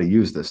figure out how to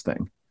use this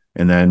thing.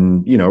 And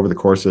then, over the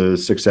course of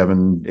 6,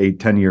 7, 8,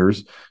 10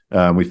 years,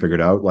 we figured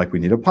out we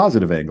need a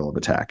positive angle of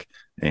attack.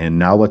 And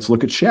now let's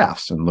look at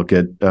shafts and look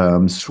at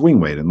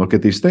swing weight and look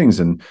at these things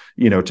and,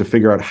 to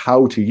figure out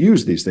how to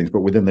use these things.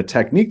 But within the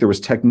technique, there was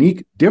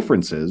technique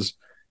differences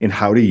in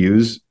how to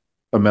use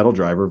a metal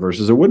driver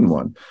versus a wooden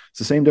one. It's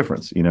the same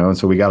difference, And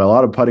so we got a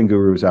lot of putting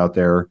gurus out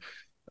there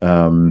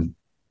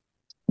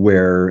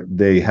where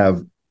they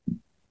have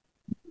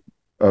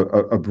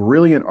a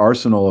brilliant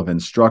arsenal of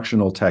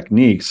instructional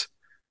techniques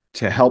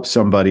to help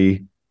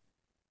somebody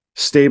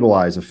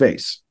stabilize a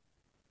face.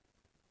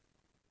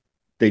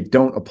 they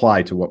don't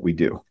apply to what we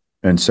do.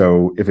 And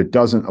so if it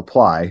doesn't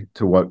apply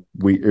to what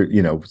we,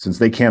 since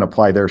they can't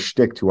apply their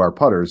shtick to our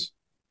putters,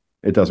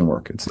 it doesn't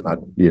work. It's not,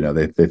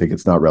 they think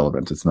it's not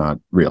relevant. It's not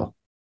real.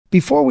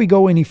 Before we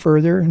go any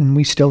further, and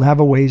we still have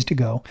a ways to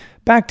go,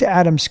 back to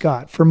Adam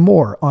Scott for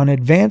more on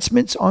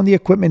advancements on the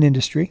equipment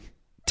industry,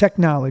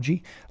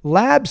 technology,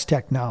 L.A.B's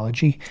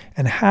technology,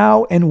 and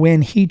how and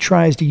when he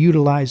tries to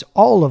utilize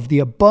all of the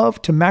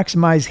above to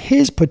maximize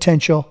his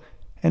potential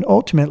and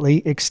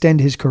ultimately extend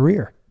his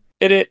career.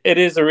 It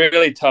is a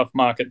really tough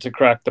market to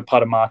crack, the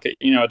putter market.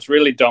 It's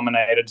really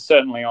dominated,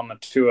 certainly on the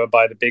tour,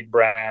 by the big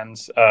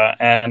brands,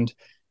 and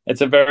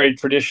it's a very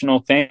traditional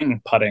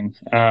thing, putting.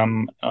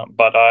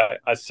 But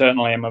I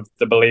certainly am of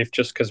the belief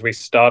just because we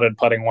started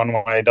putting one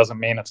way doesn't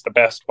mean it's the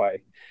best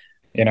way.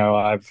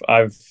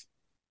 I've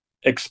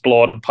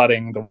explored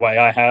putting the way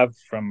I have,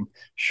 from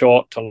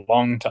short to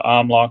long to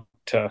arm lock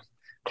to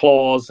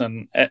claws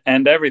and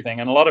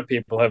everything. And a lot of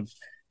people have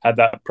had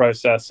that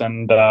process,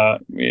 and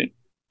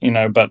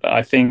but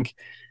I think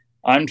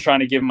I'm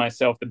trying to give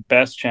myself the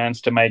best chance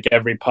to make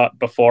every putt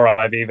before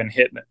I've even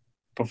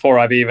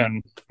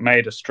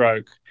made a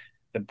stroke.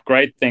 The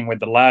great thing with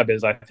the L.A.B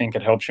is I think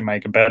it helps you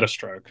make a better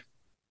stroke.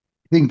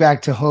 Think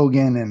back to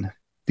Hogan and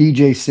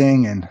Vijay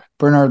Singh and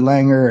Bernard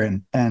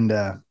Langer, and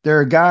there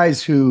are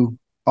guys who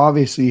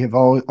obviously have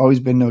always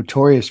been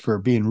notorious for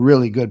being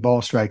really good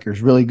ball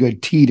strikers, really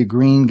good tee to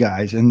green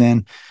guys, and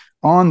then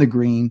on the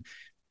green,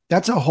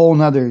 that's a whole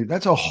nother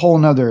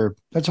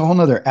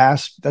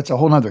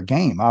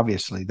game.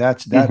 Obviously,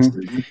 that's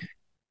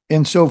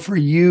and so for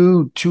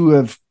you to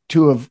have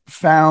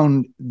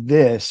found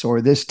this, or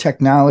this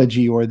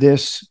technology, or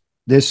this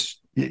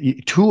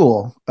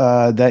tool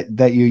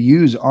that you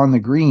use on the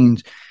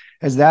greens,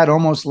 has that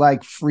almost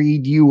like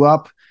freed you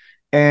up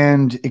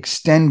and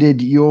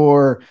extended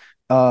your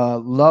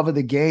love of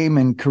the game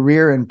and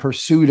career and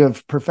pursuit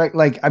of perfect?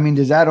 Like, I mean,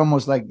 does that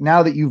almost, like,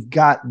 now that you've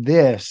got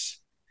this,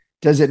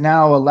 does it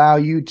now allow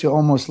you to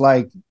almost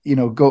like,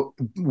 go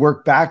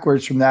work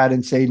backwards from that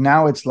and say,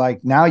 now it's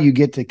like, now you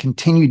get to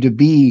continue to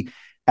be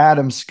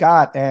Adam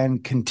Scott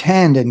and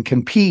contend and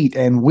compete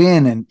and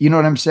win? And you know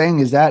what I'm saying?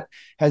 Has that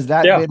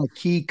been a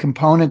key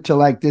component to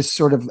like this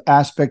sort of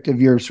aspect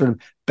of your sort of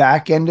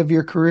back end of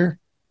your career?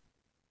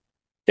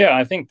 Yeah,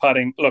 I think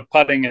putting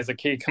is a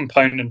key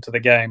component to the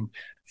game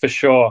for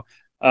sure.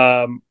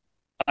 I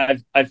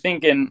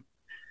think in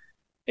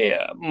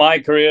my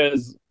career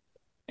is,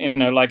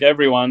 like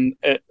everyone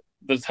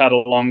that's had a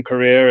long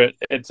career,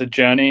 it's a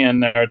journey,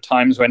 and there are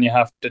times when you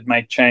have to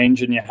make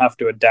change and you have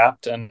to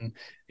adapt. And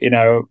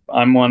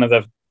I'm one of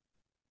the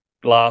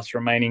last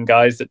remaining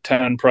guys that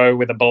turned pro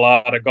with a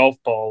Bellata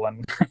golf ball,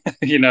 and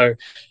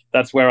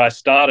that's where I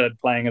started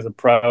playing as a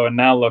pro, and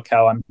now look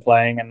how I'm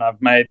playing. And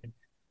I've made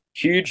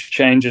huge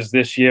changes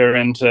this year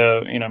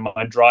into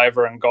my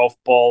driver and golf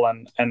ball,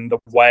 and the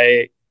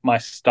way my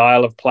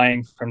style of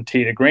playing from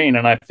tee to green.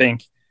 And I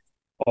think,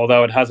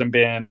 although it hasn't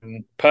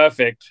been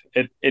perfect,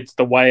 it's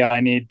the way I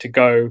need to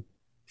go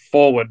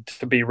forward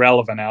to be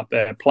relevant out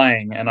there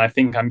playing. And I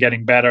think I'm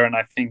getting better, and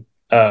I think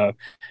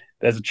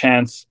there's a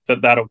chance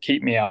that that'll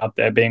keep me out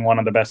there being one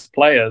of the best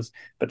players.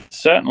 But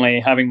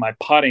certainly having my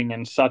putting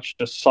in such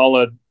a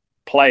solid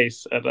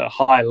place at a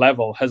high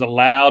level has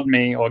allowed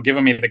me, or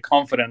given me, the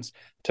confidence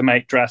to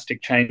make drastic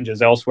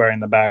changes elsewhere in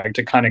the bag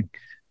to kind of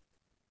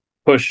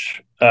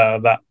push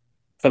that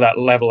for that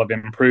level of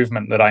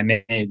improvement that I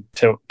need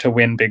to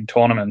win big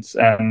tournaments.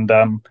 And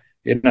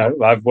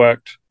I've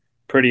worked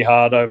pretty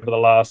hard over the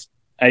last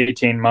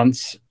 18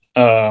 months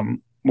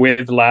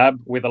with a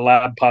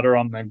L.A.B putter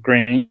on the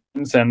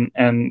greens, and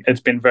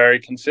it's been very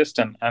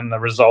consistent, and the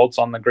results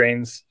on the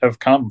greens have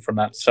come from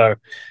that. So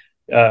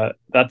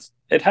it's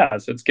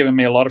given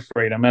me a lot of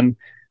freedom. And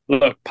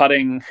look,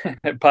 putting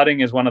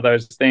is one of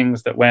those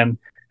things that when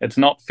it's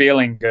not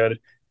feeling good,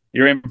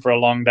 you're in for a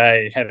long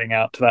day heading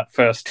out to that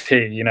first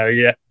tee.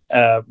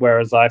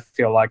 Whereas I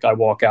feel like I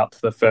walk out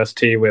to the first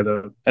tee with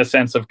a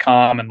sense of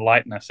calm and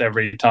lightness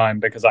every time,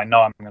 because I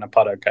know I'm going to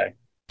putt okay.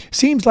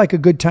 Seems like a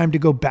good time to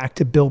go back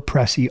to Bill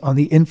Pressey on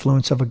the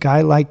influence of a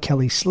guy like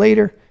Kelly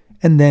Slater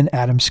and then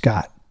Adam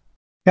Scott.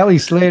 Kelly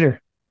Slater.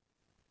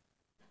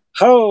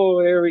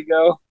 Oh, there we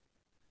go.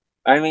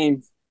 I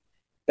mean,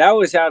 that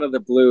was out of the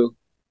blue.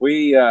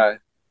 It's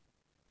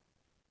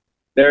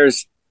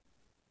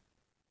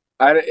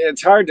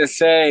hard to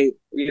say,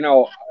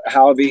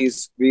 how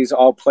these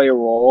all play a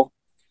role,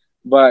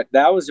 but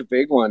that was a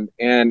big one.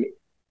 And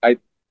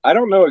I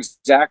don't know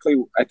exactly.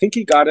 I think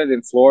he got it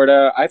in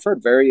Florida. I've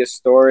heard various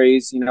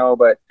stories,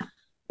 but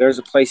there's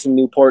a place in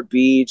Newport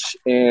Beach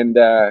and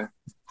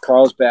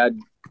Carlsbad.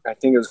 I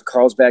think it was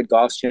Carlsbad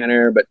Golf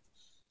Center. But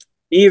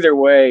either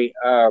way,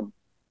 I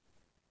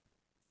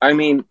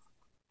mean,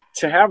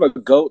 to have a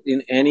GOAT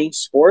in any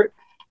sport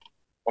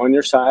on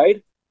your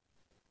side,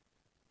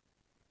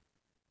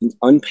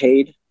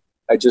 unpaid,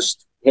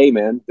 hey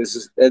man,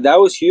 that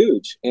was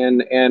huge.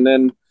 And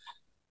then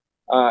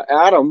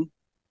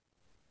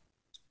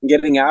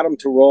getting Adam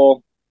to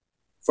roll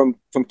from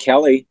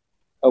Kelly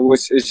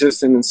is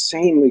just an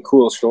insanely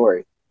cool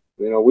story.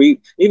 You know,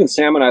 even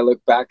Sam and I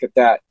look back at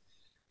that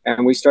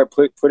and we start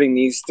putting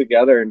these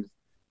together, and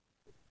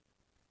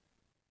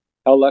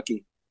how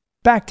lucky.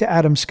 Back to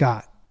Adam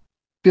Scott.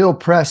 Bill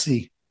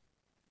Pressey.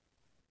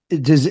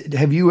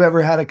 Have you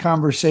ever had a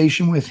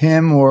conversation with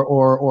him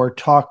or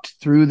talked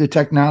through the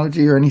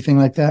technology or anything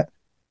like that?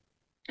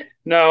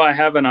 No, I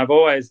haven't. I've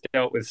always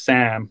dealt with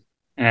Sam,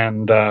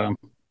 and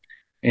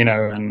you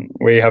know, and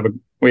we have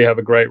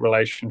a great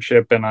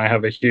relationship, and I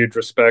have a huge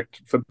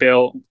respect for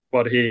Bill,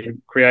 what he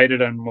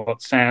created, and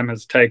what Sam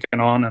has taken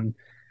on, and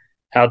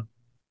how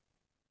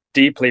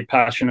deeply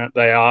passionate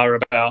they are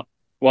about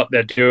what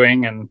they're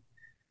doing, and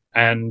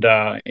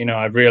you know,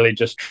 I've really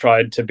just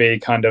tried to be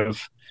kind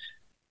of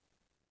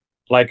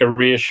like a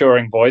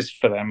reassuring voice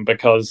for them,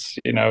 because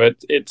you know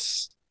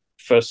it's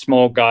for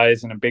small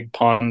guys in a big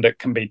pond, it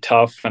can be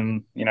tough,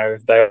 and you know,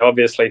 they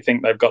obviously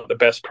think they've got the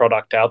best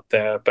product out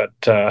there, but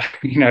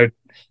you know,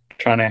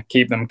 trying to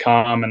keep them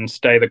calm and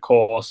stay the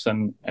course,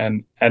 and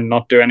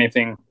not do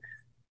anything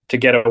to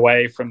get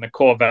away from the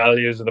core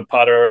values of the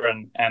putter,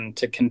 and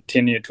to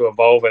continue to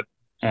evolve it.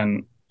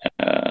 And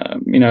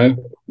you know,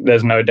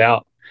 there's no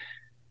doubt,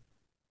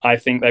 I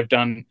think they've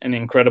done an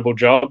incredible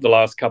job the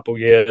last couple of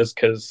years,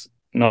 because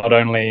not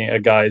only are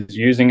guys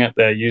using it,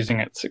 they're using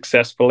it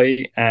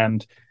successfully.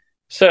 And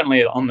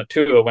certainly on the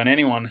tour, when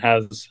anyone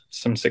has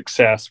some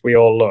success, we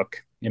all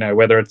look, you know,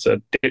 whether it's a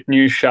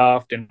new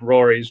shaft in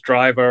Rory's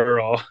driver,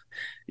 or,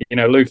 you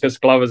know, Lucas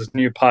Glover's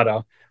new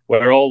putter,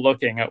 we're all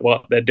looking at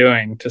what they're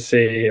doing to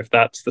see if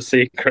that's the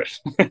secret.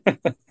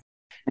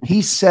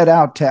 He set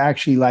out to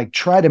actually like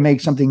try to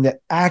make something that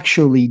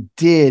actually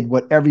did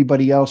what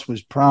everybody else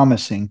was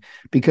promising,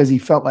 because he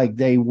felt like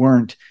they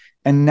weren't.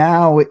 And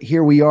now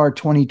here we are,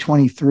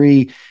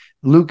 2023,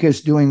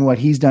 Lucas doing what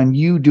he's done,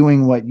 you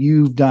doing what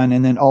you've done,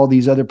 and then all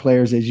these other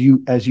players, as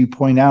you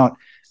point out.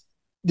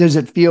 Does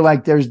it feel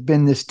like there's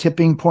been this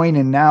tipping point,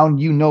 and now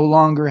you no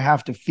longer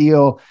have to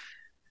feel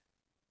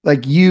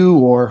like you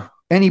or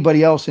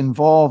anybody else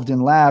involved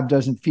in L.A.B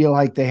doesn't feel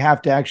like they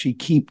have to actually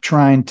keep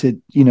trying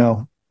to, you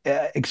know,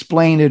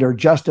 explain it or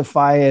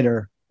justify it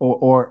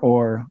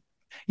or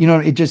you know,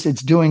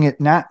 it's doing it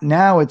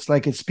now. It's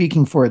like it's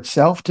speaking for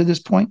itself to this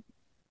point.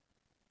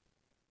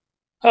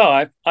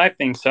 Oh, I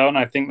think so, and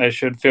I think they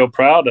should feel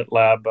proud at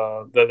L.A.B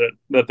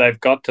that they've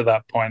got to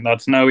that point.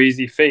 That's no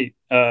easy feat,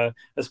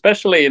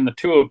 especially in the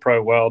tour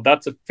pro world.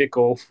 That's a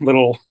fickle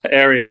little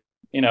area,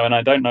 you know. And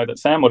I don't know that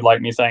Sam would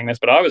like me saying this,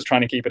 but I was trying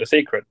to keep it a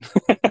secret.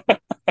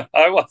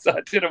 I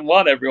didn't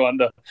want everyone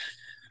to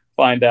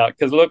find out,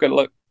 because look at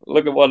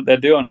what they're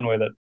doing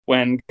with it.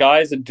 When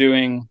guys are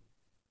doing,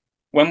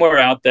 when we're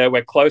out there,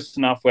 we're close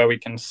enough where we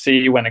can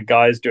see when a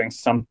guy's doing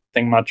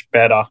something much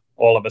better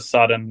all of a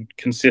sudden,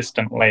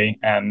 consistently.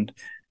 And,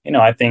 you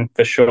know, I think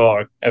for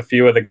sure a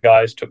few of the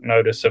guys took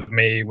notice of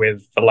me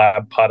with the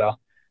L.A.B putter,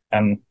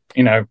 and,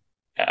 you know,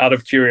 out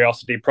of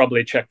curiosity,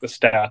 probably checked the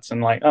stats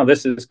and like, oh,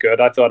 this is good.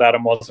 I thought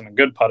Adam wasn't a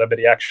good putter, but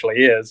he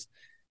actually is.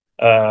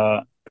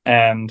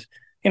 And,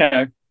 you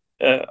know,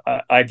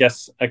 I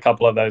guess a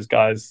couple of those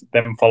guys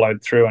then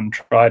followed through and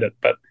tried it.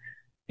 But,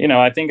 you know,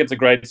 I think it's a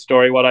great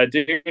story. What I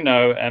do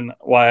know, and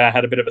why I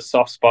had a bit of a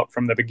soft spot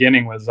from the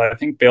beginning, was I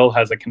think Bill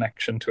has a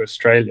connection to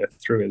Australia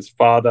through his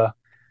father,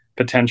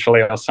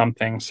 potentially, or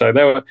something. So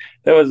there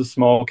was a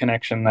small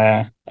connection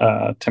there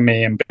to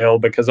me and Bill,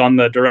 because on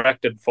the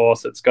directed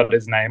force, it's got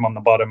his name on the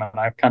bottom, and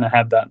I've kind of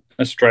had that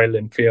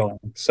Australian feeling.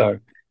 So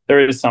there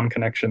is some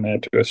connection there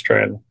to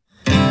Australia.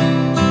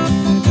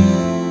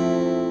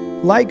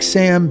 Like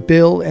Sam,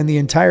 Bill, and the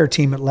entire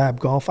team at L.A.B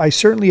Golf, I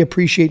certainly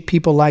appreciate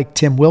people like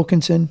Tim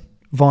Wilkinson,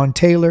 Vaughn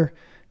Taylor,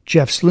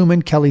 Jeff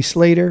Sluman, Kelly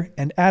Slater,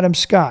 and Adam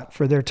Scott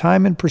for their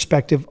time and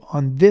perspective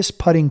on this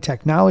putting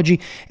technology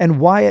and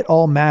why it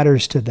all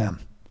matters to them.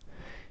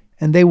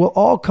 And they will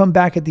all come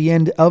back at the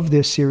end of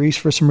this series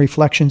for some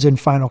reflections and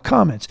final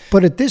comments.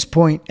 But at this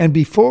point, and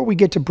before we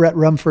get to Brett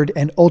Rumford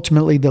and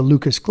ultimately the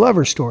Lucas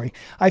Glover story,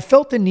 I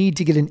felt the need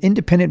to get an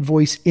independent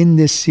voice in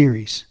this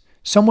series.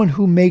 Someone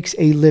who makes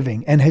a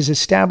living and has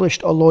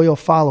established a loyal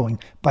following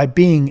by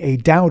being a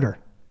doubter,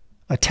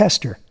 a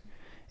tester,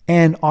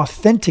 an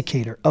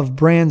authenticator of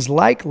brands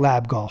like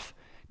L.A.B Golf,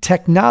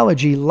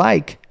 technology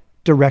like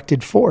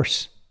directed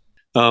force.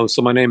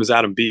 So my name is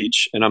Adam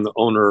Beach, and I'm the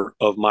owner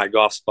of My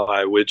Golf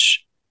Spy,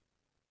 which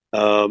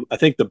I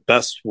think the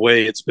best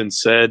way it's been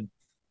said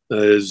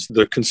is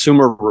the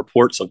consumer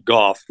reports of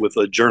golf with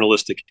a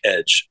journalistic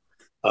edge.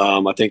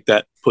 I think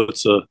that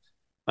puts a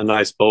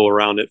nice bow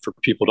around it for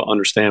people to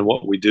understand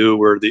what we do.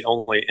 We're the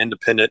only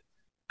independent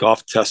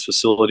golf test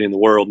facility in the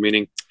world,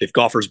 meaning if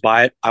golfers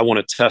buy it, I want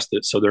to test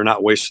it so they're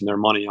not wasting their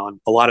money on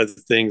a lot of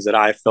the things that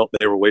I felt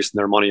they were wasting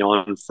their money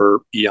on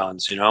for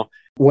eons, you know?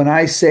 When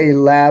I say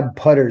L.A.B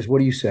putters, what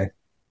do you say?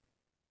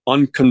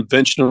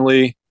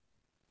 Unconventionally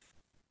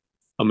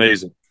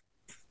amazing.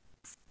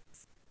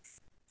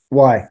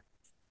 Why?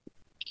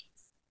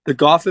 The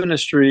golf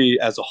industry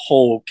as a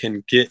whole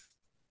can get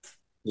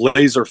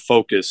laser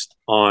focused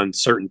on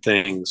certain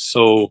things.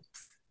 So,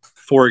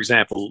 for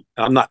example,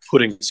 I'm not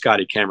putting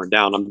Scotty Cameron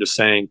down. I'm just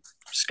saying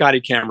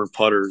Scotty Cameron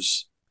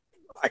putters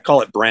I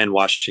call it brand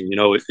washing.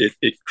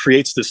 It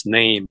creates this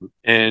name.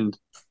 And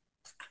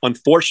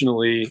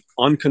unfortunately,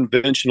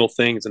 unconventional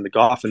things in the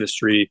golf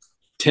industry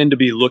tend to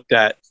be looked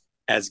at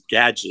as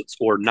gadgets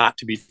or not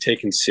to be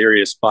taken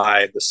serious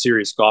by the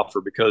serious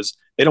golfer, because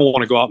they don't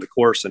want to go out on the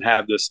course and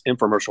have this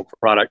infomercial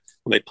product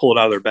when they pull it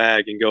out of their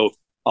bag and go,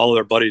 all of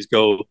their buddies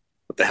go,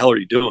 what the hell are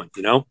you doing?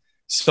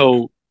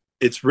 So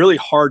it's really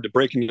hard to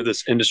break into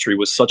this industry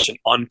with such an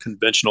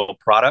unconventional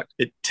product.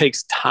 It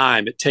takes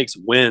time. It takes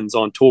wins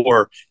on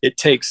tour. It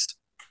takes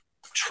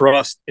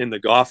trust in the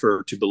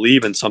golfer to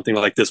believe in something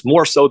like this,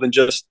 more so than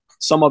just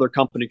some other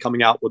company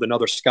coming out with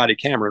another Scotty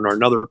Cameron or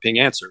another Ping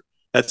Answer.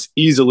 That's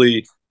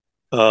easily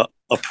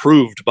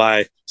approved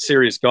by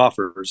serious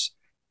golfers.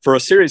 For a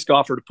serious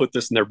golfer to put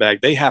this in their bag,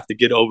 they have to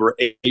get over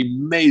a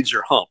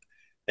major hump.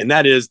 And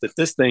that is that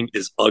this thing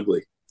is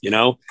ugly,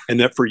 and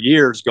that for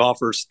years,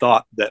 golfers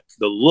thought that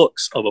the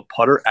looks of a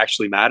putter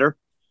actually matter.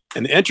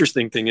 And the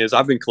interesting thing is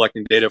I've been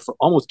collecting data for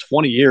almost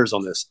 20 years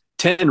on this,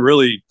 10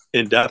 really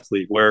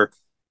in-depthly, where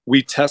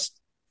we test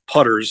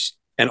putters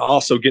and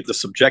also get the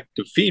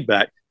subjective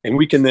feedback. And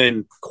we can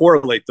then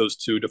correlate those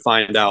two to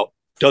find out,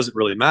 does it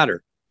really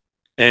matter?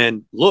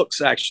 And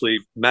looks actually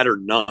matter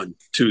none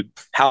to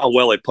how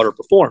well a putter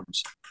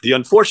performs. The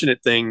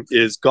unfortunate thing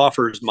is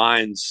golfers'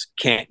 minds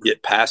can't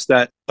get past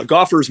that. A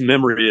golfer's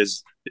memory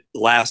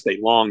lasts a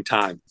long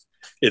time.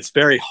 It's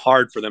very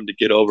hard for them to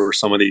get over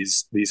some of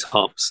these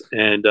humps.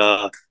 And,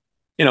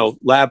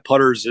 L.A.B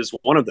putters is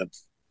one of them.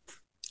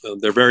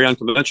 They're very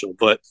unconventional,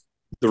 but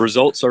the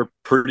results are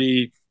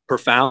pretty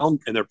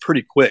profound and they're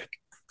pretty quick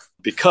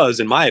because,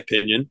 in my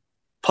opinion,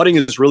 putting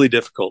is really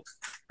difficult,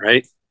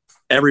 right?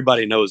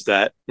 Everybody knows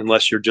that,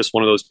 unless you're just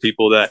one of those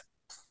people that,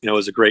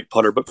 is a great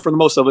putter. But for the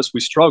most of us, we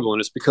struggle. And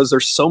it's because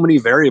there's so many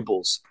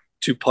variables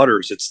to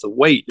putters. It's the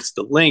weight, it's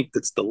the length,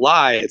 it's the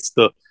lie, it's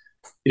the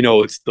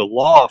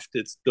loft,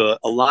 it's the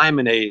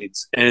alignment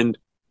aids, and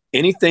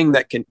anything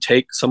that can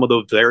take some of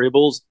those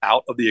variables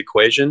out of the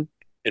equation,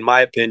 in my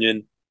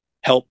opinion,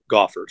 help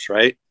golfers,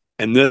 right?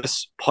 And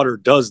this putter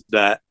does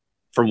that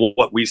from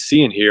what we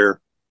see in here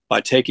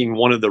by taking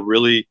one of the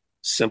really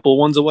simple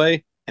ones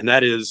away. And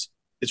that is,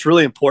 it's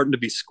really important to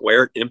be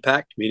square at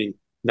impact, meaning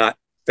not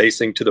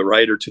facing to the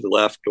right or to the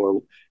left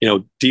or,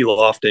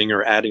 de-lofting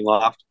or adding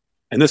loft.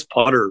 And this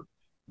putter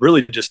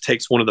really just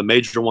takes one of the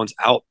major ones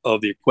out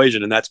of the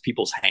equation, and that's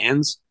people's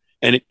hands.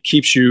 And it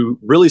keeps you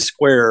really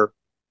square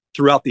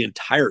throughout the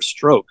entire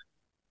stroke.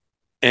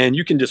 And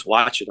you can just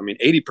watch it.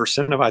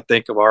 80% I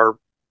think of our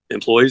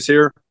employees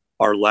here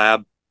are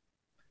L.A.B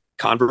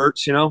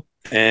converts,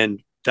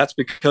 and that's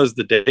because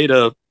the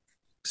data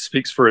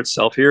speaks for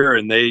itself here,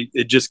 and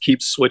it just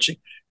keeps switching.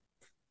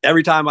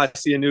 Every time I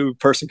see a new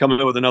person coming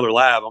in with another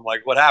L.A.B, I'm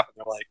like, what happened?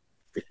 They're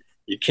like,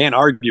 you can't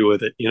argue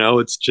with it.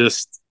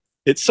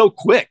 It's so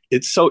quick.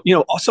 It's so,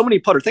 so many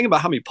putters. Think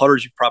about how many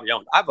putters you've probably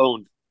owned.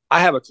 I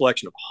have a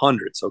collection of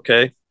hundreds.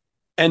 Okay.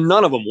 And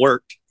none of them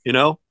worked,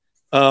 none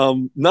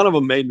of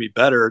them made me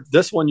better.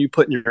 This one you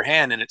put in your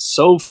hand and it's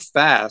so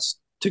fast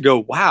to go,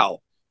 wow,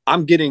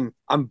 I'm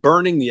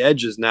burning the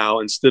edges now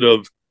instead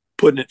of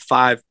putting it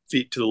 5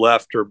 feet to the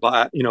left or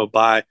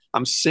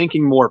I'm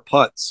sinking more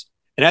putts.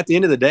 And at the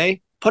end of the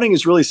day, putting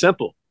is really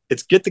simple.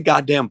 It's get the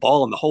goddamn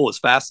ball in the hole as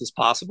fast as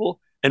possible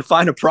and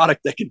find a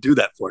product that can do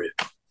that for you.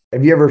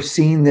 Have you ever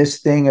seen this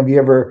thing? Have you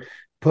ever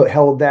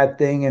held that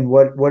thing? And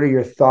what are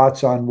your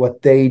thoughts on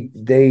what they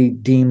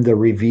deem the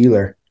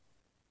revealer?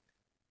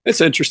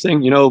 It's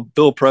interesting.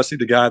 Bill Presley,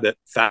 the guy that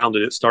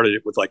founded it, started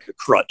it with like a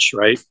crutch,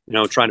 right?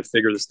 Trying to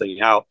figure this thing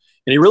out.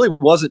 And he really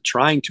wasn't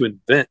trying to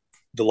invent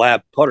the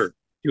L.A.B putter.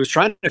 He was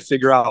trying to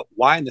figure out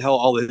why in the hell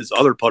all of his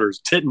other putters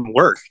didn't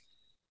work.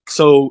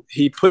 So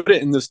he put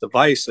it in this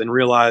device and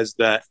realized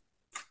that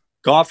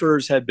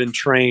golfers had been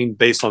trained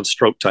based on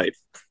stroke type,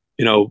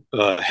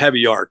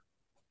 heavy arc,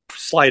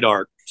 slight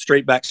arc,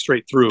 straight back,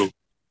 straight through.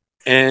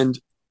 And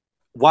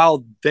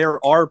while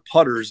there are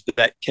putters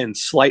that can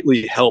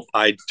slightly help,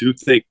 I do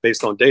think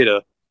based on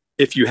data,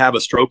 if you have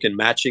a stroke and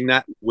matching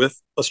that with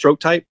a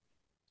stroke type,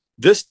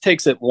 this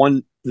takes it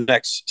one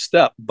next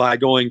step by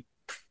going,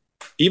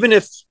 even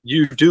if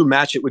you do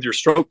match it with your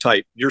stroke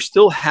type, you're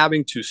still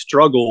having to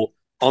struggle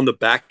on the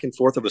back and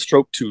forth of a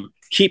stroke to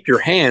keep your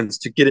hands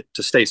to get it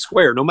to stay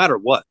square, no matter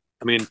what.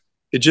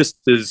 It just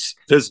is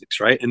physics,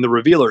 right? And the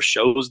revealer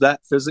shows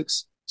that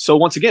physics. So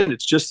once again,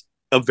 it's just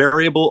a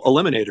variable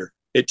eliminator.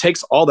 It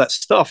takes all that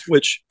stuff,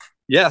 which,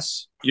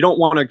 yes, you don't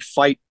want to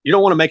fight. You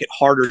don't want to make it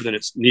harder than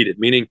it's needed.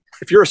 Meaning,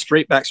 if you're a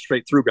straight back,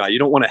 straight through guy, you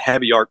don't want a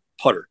heavy arc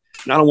putter.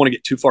 And I don't want to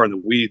get too far in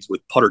the weeds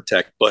with putter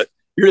tech, but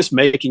you're just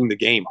making the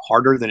game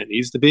harder than it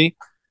needs to be.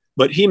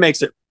 But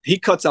he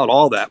cuts out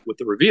all that with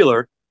the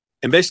revealer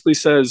and basically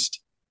says,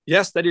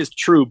 yes, that is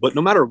true, but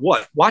no matter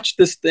what, watch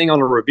this thing on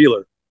a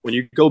revealer. When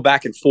you go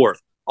back and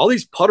forth, all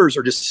these putters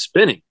are just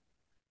spinning.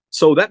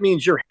 So that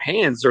means your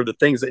hands are the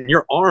things that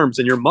your arms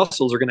and your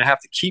muscles are going to have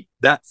to keep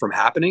that from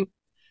happening.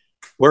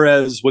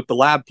 Whereas with the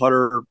L.A.B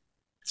putter,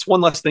 it's one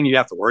less thing you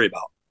have to worry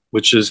about,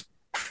 which is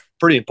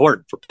pretty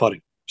important for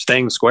putting,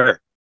 staying square.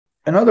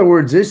 In other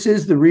words, this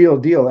is the real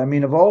deal. I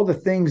mean, of all the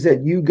things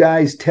that you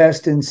guys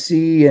test and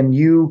see, and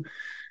you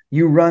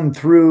run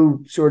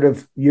through sort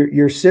of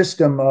your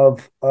system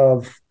of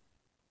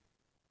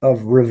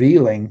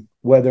revealing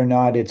whether or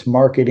not it's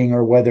marketing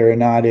or whether or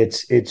not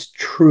it's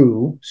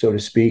true, so to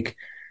speak.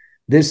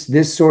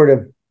 This sort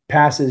of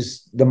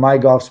passes the My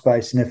Golf Spy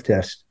sniff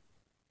test.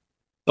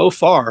 So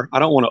far, I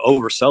don't want to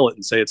oversell it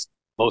and say it's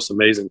the most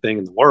amazing thing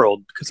in the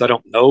world, because I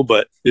don't know,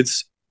 but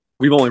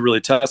we've only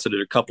really tested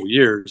it a couple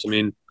years. I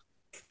mean,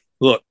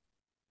 look,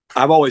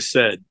 I've always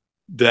said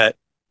that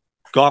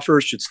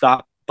golfers should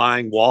stop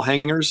buying wall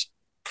hangers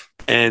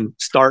and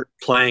start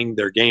playing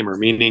their gamer,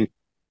 meaning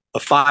a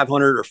 $500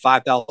 or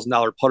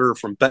 $5,000 putter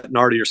from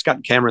Bettinardi or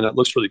Scott Cameron that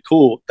looks really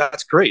cool.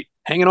 That's great.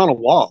 Hang it on a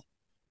wall.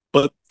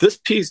 But this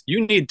piece,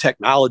 you need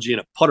technology in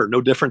a putter,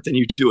 no different than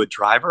you do a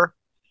driver.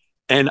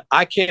 And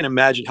I can't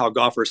imagine how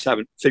golfers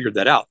haven't figured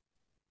that out.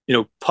 You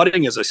know,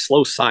 putting is a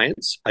slow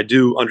science. I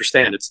do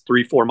understand it's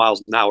 3-4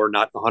 miles an hour,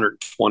 not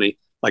 120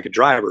 like a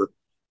driver.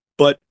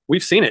 But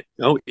we've seen it.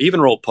 You know, even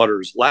roll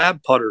putters, L.A.B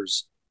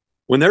putters.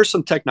 When there's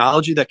some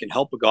technology that can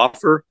help a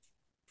golfer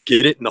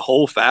get it in the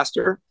hole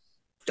faster,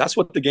 that's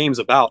what the game's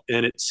about.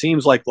 And it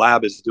seems like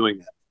L.A.B is doing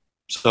that.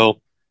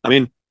 So, I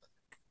mean,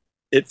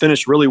 it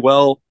finished really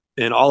well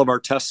in all of our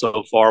tests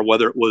so far,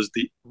 whether it was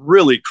the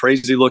really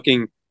crazy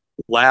looking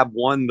L.A.B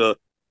one, the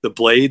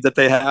blade that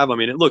they have. I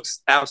mean, it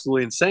looks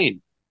absolutely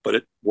insane, but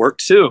it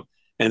worked too.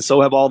 And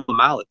so have all the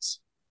mallets.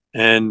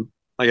 And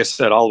like I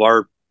said, all of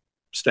our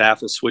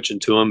staff is switching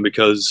to them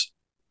because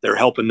they're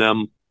helping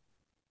them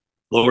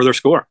lower their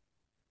score.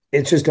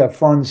 It's just a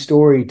fun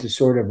story to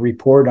sort of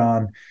report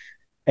on.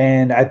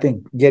 And I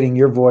think getting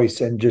your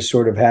voice and just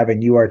sort of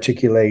having you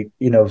articulate,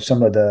 you know,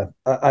 some of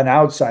an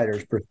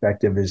outsider's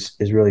perspective is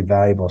really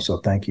valuable. So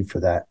thank you for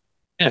that.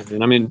 Yeah.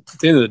 And I mean, at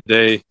the end of the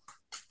day,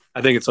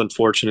 I think it's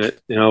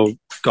unfortunate, you know,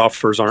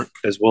 golfers aren't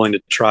as willing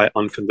to try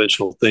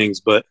unconventional things,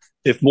 but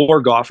if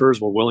more golfers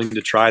were willing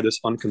to try this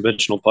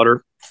unconventional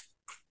putter,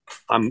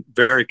 I'm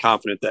very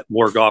confident that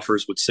more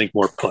golfers would sink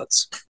more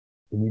putts.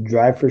 You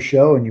drive for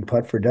show and you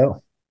putt for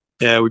dough.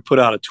 Yeah, we put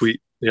out a tweet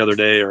the other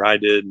day, or I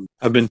did.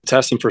 I've been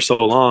testing for so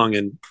long,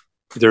 and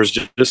there's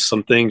just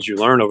some things you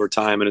learn over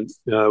time. And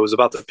it was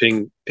about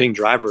the ping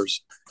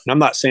drivers. And I'm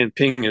not saying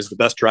ping is the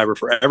best driver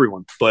for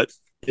everyone, but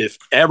if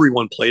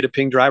everyone played a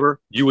ping driver,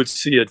 you would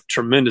see a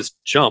tremendous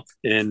jump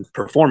in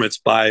performance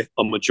by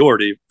a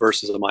majority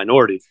versus a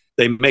minority.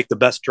 They make the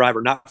best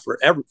driver not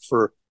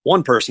for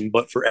one person,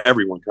 but for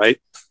everyone, right?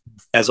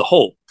 As a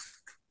whole.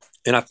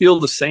 And I feel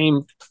the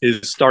same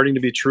is starting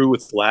to be true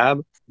with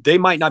L.A.B. They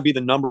might not be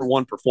the number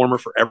one performer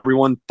for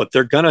everyone, but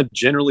they're going to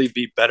generally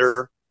be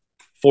better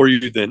for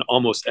you than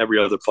almost every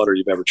other putter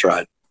you've ever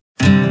tried.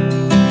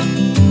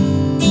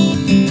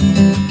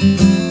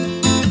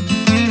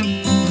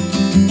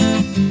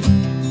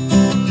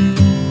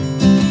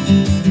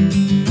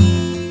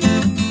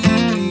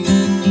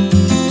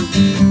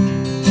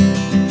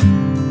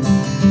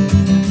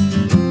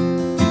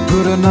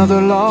 Put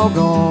another log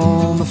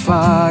on the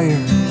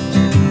fire.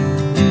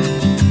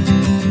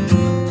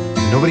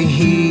 Nobody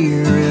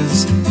here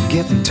is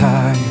getting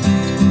tired.